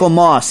 by Michael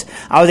Moss.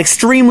 I was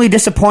extremely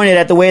disappointed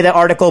at the way that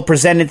article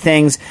presented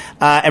things,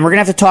 and we're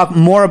going to have to talk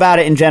more about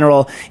it in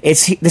general.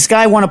 This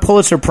guy won a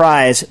Pulitzer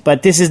Prize,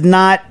 but this is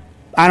not,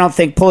 I don't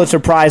think, Pulitzer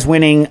Prize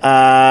winning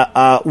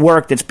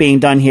work that's being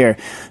done here.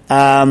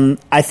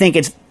 I think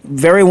it's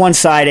very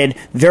one-sided,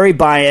 very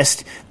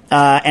biased,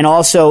 and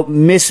also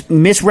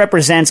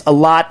misrepresents a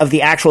lot of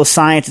the actual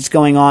science that's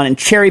going on, and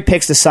cherry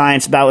picks the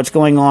science about what's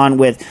going on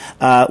with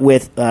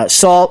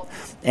salt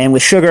and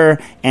with sugar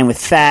and with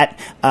fat.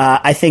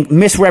 I think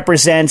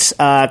misrepresents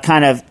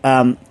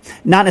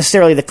not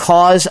necessarily the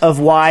cause of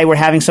why we're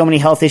having so many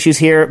health issues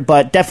here,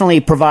 but definitely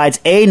provides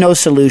A, no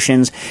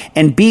solutions,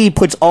 and B,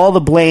 puts all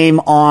the blame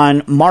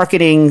on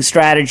marketing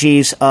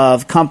strategies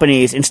of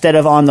companies instead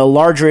of on the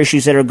larger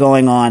issues that are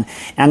going on.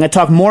 And I'm going to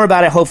talk more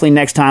about it hopefully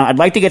next time. I'd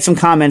like to get some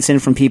comments in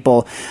from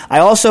people. I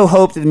also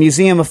hope that the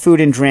Museum of Food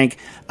and Drink,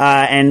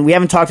 and we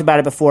haven't talked about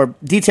it before,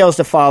 details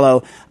to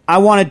follow. I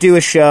want to do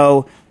a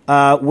show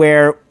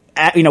where,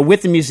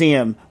 with the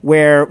museum,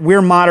 where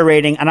we're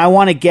moderating, and I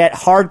want to get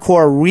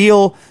hardcore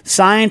real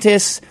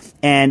scientists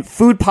and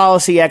food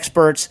policy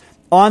experts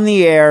on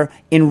the air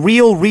in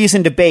real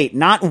reasoned debate,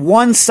 not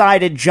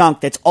one-sided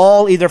junk that's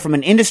all either from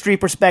an industry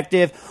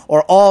perspective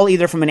or all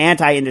either from an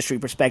anti-industry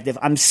perspective.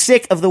 I'm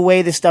sick of the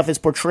way this stuff is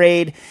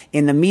portrayed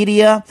in the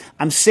media.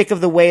 I'm sick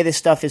of the way this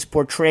stuff is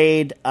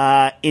portrayed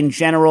in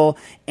general.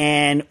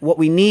 And what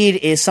we need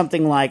is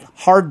something like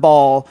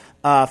Hardball,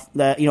 a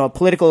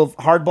political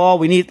hardball.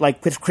 We need,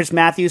 like Chris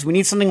Matthews, we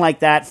need something like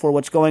that for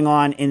what's going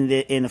on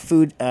in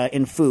food,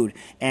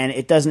 and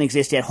it doesn't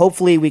exist yet.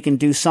 Hopefully, we can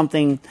do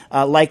something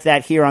like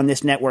that here on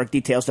this network.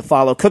 Details to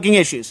follow. Cooking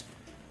Issues.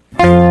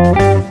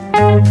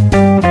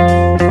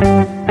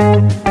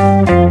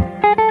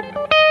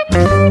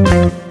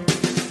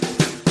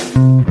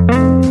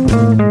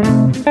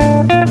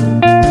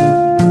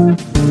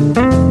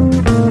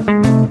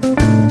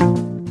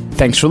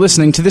 Thanks for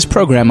listening to this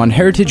program on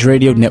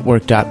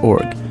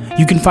heritageradionetwork.org.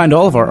 You can find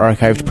all of our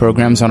archived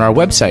programs on our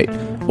website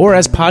or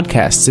as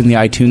podcasts in the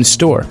iTunes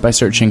Store by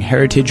searching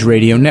Heritage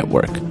Radio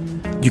Network.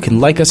 You can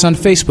like us on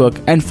Facebook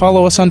and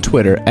follow us on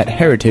Twitter at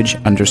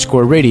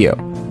 @heritage_radio.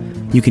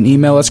 You can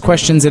email us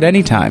questions at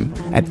any time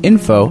at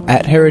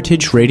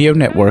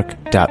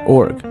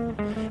info@heritageradionetwork.org.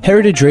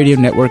 Heritage Radio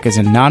Network is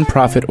a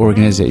non-profit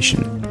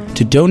organization.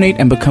 To donate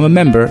and become a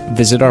member,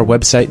 visit our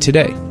website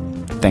today.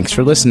 Thanks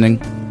for listening.